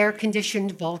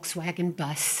 unair-conditioned Volkswagen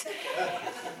bus.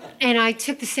 And I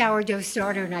took the sourdough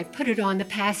starter and I put it on the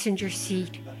passenger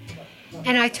seat.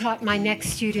 And I taught my next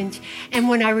student. And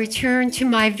when I returned to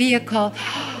my vehicle,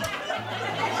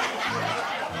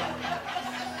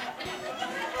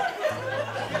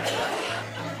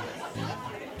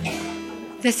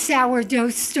 the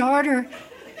sourdough starter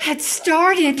had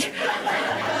started.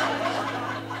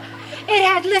 It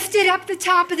had lifted up the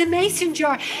top of the mason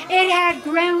jar. It had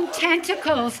grown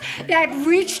tentacles that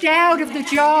reached out of the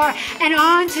jar and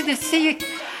onto the seat.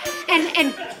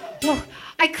 And well,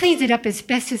 I cleaned it up as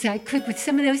best as I could with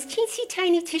some of those teensy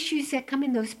tiny tissues that come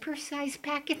in those purse-sized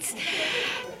packets.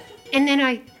 And then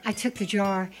I took the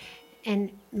jar,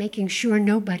 and making sure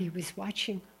nobody was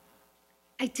watching,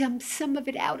 I dumped some of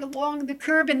it out along the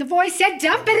curb, and the voice said,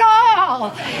 "Dump it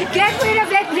all! Get rid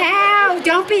of it now!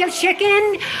 Don't be a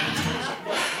chicken!"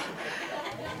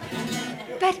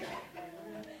 But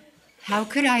how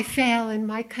could I fail in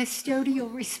my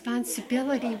custodial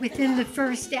responsibility within the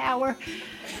first hour?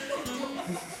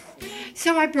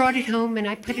 So I brought it home and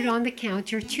I put it on the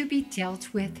counter to be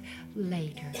dealt with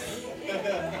later.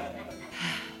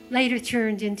 Later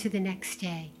turned into the next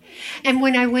day. And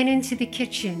when I went into the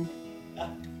kitchen,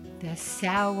 the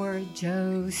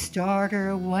sourdough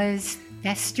starter was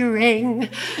festering.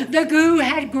 The goo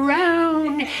had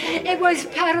grown. It was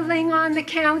puddling on the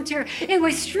counter. It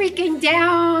was streaking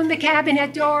down the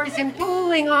cabinet doors and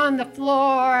pooling on the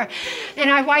floor.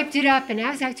 And I wiped it up, and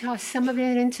as I tossed some of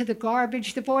it into the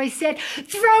garbage, the voice said,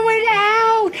 "Throw it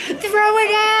out! Throw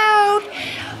it out!"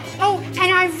 Oh,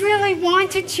 and I really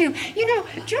wanted to.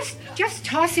 Just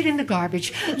toss it in the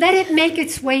garbage. Let it make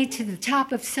its way to the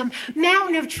top of some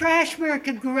mountain of trash where it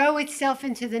could grow itself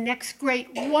into the next great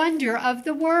wonder of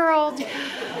the world.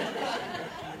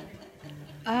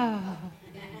 Oh.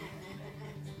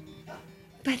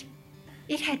 But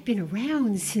it had been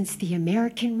around since the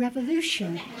American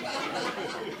Revolution.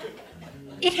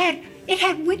 It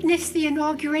had witnessed the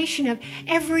inauguration of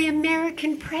every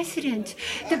American president,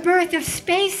 the birth of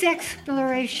space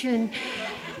exploration.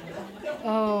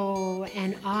 Oh,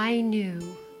 and I knew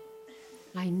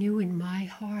in my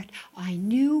heart, I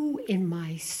knew in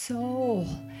my soul,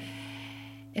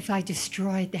 if I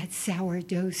destroyed that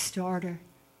sourdough starter,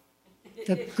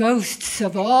 the ghosts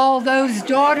of all those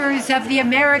daughters of the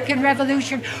American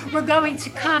Revolution were going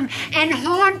to come and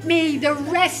haunt me the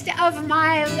rest of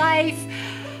my life.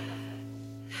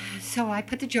 So I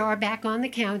put the jar back on the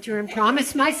counter and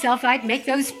promised myself I'd make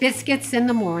those biscuits in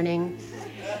the morning.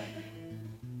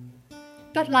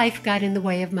 But life got in the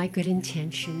way of my good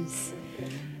intentions.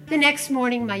 The next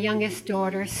morning, my youngest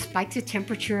daughter spiked a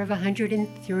temperature of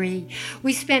 103.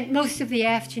 We spent most of the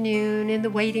afternoon in the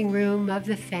waiting room of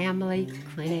the family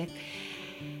clinic.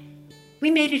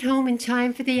 We made it home in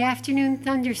time for the afternoon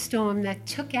thunderstorm that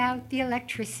took out the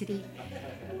electricity.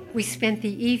 We spent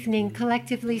the evening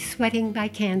collectively sweating by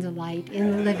candlelight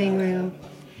in the living room.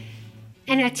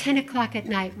 And at 10 o'clock at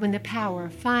night, when the power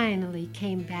finally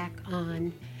came back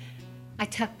on, I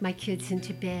tucked my kids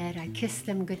into bed, I kissed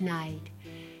them goodnight,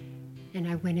 and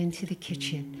I went into the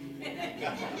kitchen.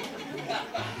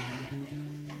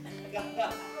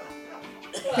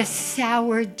 The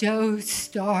sourdough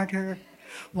starter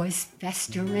was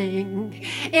festering.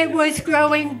 It was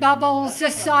growing bubbles the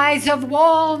size of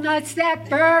walnuts that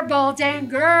burbled and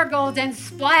gurgled and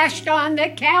splashed on the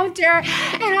counter.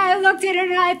 And I looked at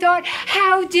it and I thought,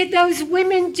 how did those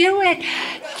women do it?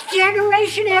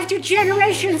 Generation after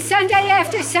generation, Sunday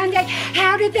after Sunday,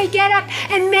 how did they get up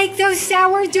and make those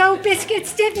sourdough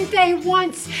biscuits? Didn't they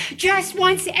once, just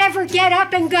once, ever get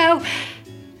up and go,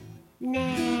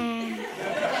 nah.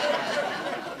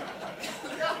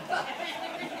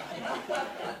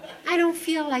 I don't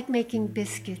feel like making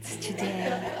biscuits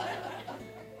today.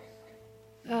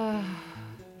 Oh,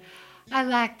 I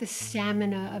lack the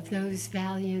stamina of those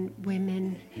valiant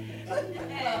women.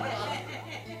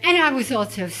 And I was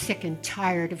also sick and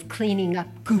tired of cleaning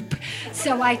up goop.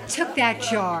 So I took that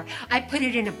jar, I put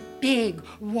it in a big,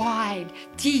 wide,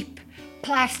 deep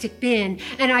plastic bin,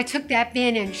 and I took that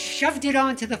bin and shoved it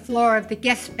onto the floor of the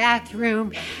guest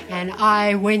bathroom, and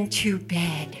I went to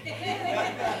bed.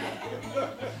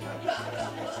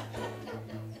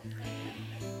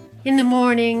 In the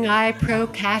morning, I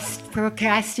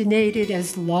procrastinated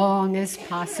as long as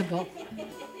possible.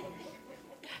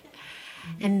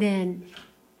 And then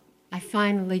I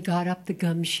finally got up the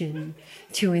gumption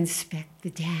to inspect the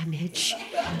damage.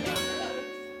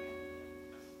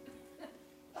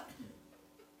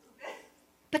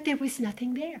 But there was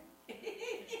nothing there.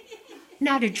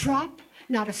 Not a drop,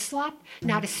 not a slop,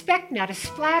 not a speck, not a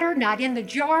splatter, not in the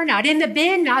jar, not in the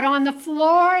bin, not on the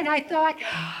floor. And I thought,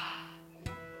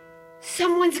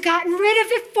 someone's gotten rid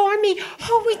of it for me.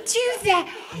 Who would do that?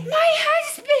 My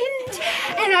husband.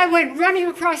 And I went running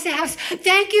across the house.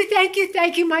 Thank you, thank you,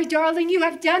 thank you, my darling. You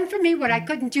have done for me what I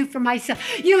couldn't do for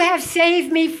myself. You have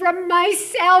saved me from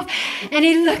myself. And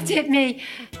he looked at me.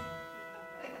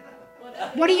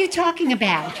 What are you talking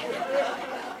about?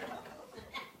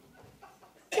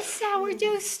 The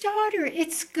sourdough starter,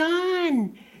 it's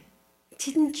gone.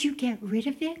 Didn't you get rid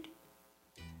of it?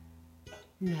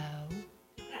 No.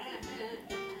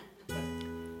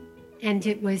 And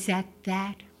it was at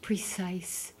that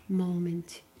precise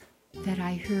moment that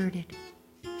I heard it.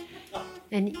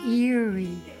 An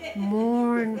eerie,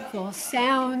 mournful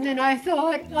sound, and I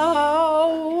thought,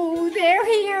 oh, they're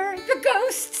here, the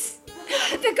ghosts.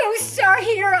 The ghosts are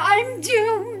here, I'm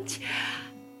doomed.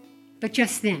 But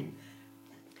just then,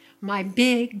 my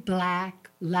big black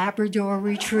Labrador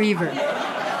retriever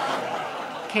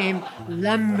came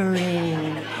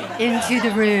lumbering into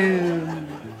the room.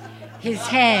 His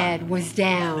head was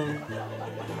down.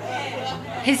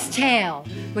 His tail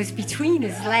was between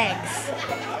his legs.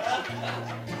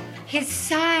 His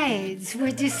sides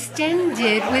were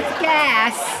distended with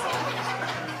gas.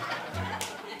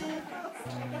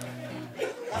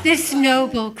 This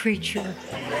noble creature,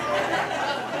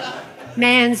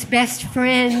 man's best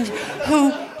friend,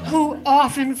 who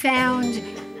often found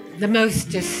the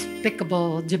most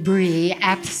despicable debris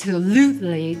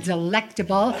absolutely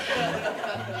delectable,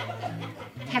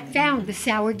 had found the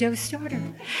sourdough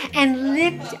starter and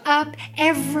licked up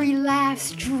every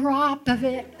last drop of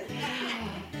it.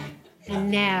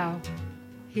 And now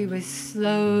he was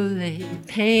slowly,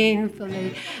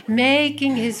 painfully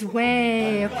making his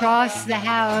way across the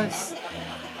house,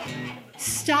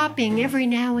 stopping every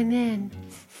now and then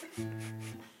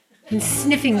and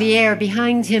sniffing the air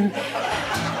behind him.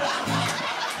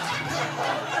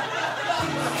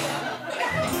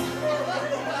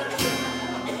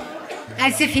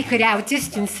 As if he could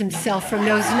outdistance himself from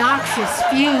those noxious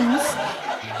fumes.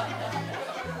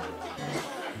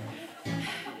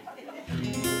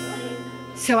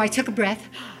 So I took a breath,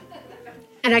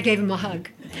 and I gave him a hug.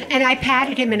 And I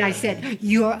patted him, and I said,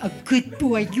 "You're a good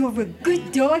boy. You're a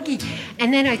good doggy."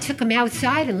 And then I took him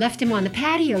outside and left him on the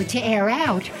patio to air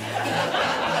out.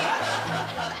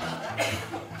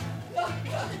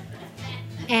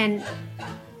 And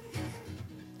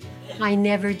I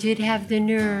never did have the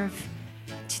nerve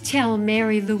to tell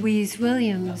Mary Louise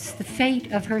Williams the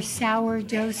fate of her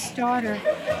sourdough starter.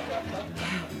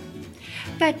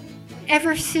 But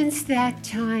ever since that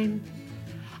time,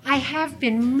 I have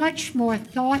been much more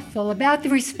thoughtful about the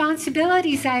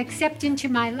responsibilities I accept into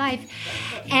my life.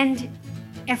 And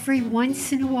every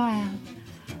once in a while,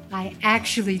 I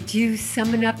actually do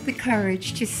summon up the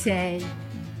courage to say,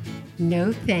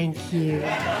 no, thank you.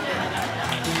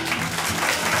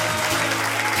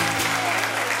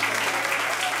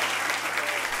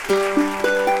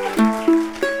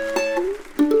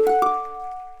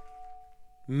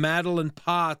 Madeline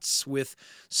Pots with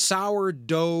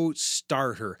Sourdough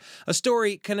Starter, a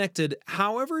story connected,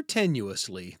 however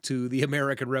tenuously, to the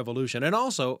American Revolution, and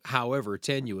also, however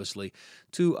tenuously,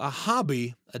 to a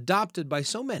hobby adopted by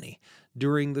so many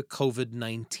during the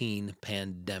COVID-19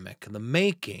 pandemic, the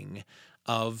making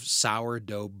of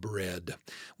sourdough bread.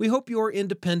 We hope your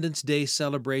Independence Day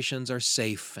celebrations are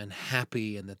safe and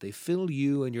happy and that they fill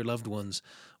you and your loved ones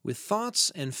with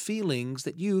thoughts and feelings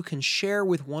that you can share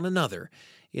with one another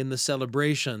in the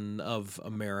celebration of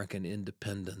American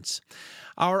independence.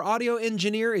 Our audio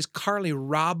engineer is Carly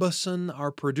Robison.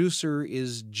 Our producer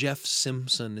is Jeff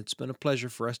Simpson. It's been a pleasure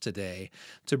for us today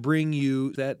to bring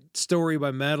you that story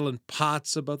by Madeline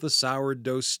Pots about the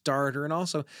sourdough starter, and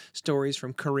also stories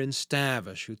from Corinne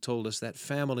Stavish, who told us that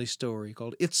family story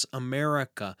called It's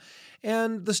America,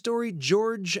 and the story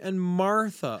George and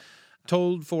Martha,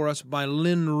 told for us by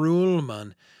Lynn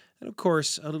Ruehlmann. And, of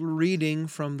course, a little reading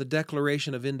from the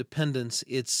Declaration of Independence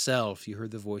itself. You heard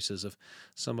the voices of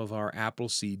some of our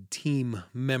Appleseed team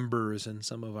members and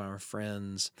some of our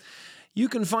friends. You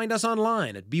can find us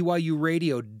online at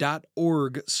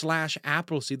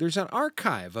byuradio.org/Appleseed. There's an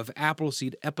archive of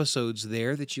Appleseed episodes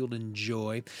there that you'll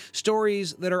enjoy.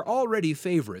 Stories that are already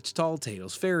favorites, tall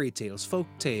tales, fairy tales, folk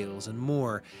tales, and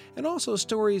more. And also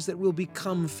stories that will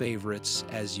become favorites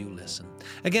as you listen.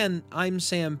 Again, I'm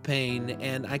Sam Payne,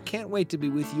 and I can't wait to be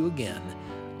with you again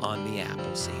on the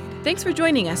Appleseed. Thanks for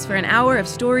joining us for an hour of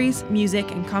stories,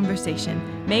 music, and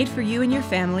conversation made for you and your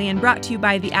family and brought to you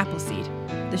by the Appleseed.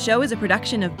 The show is a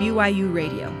production of BYU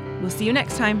Radio. We'll see you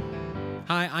next time.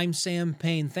 Hi, I'm Sam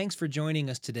Payne. Thanks for joining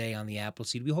us today on the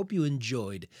Appleseed. We hope you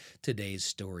enjoyed today's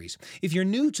stories. If you're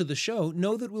new to the show,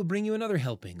 know that we'll bring you another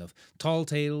helping of tall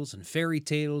tales and fairy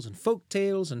tales and folk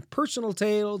tales and personal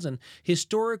tales and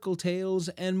historical tales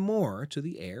and more to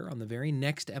the air on the very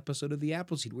next episode of the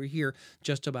Appleseed. We're here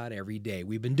just about every day.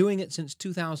 We've been doing it since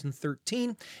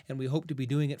 2013, and we hope to be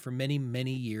doing it for many,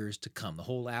 many years to come. The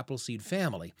whole Appleseed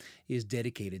family is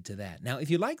dedicated to that. Now, if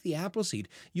you like the Appleseed,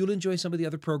 you'll enjoy some of the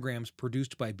other programs produced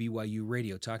by BYU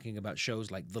Radio, talking about shows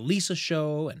like The Lisa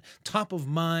Show and Top of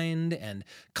Mind and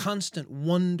Constant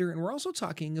Wonder. And we're also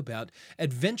talking about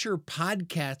adventure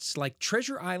podcasts like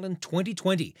Treasure Island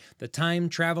 2020, the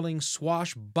time-traveling,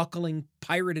 swashbuckling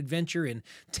pirate adventure in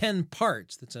 10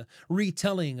 parts that's a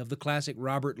retelling of the classic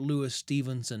Robert Louis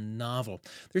Stevenson novel.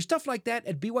 There's stuff like that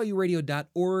at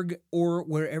byuradio.org or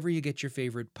wherever you get your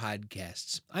favorite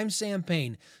podcasts. I'm Sam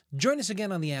Payne. Join us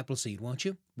again on the Appleseed, won't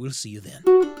you? We'll see you then.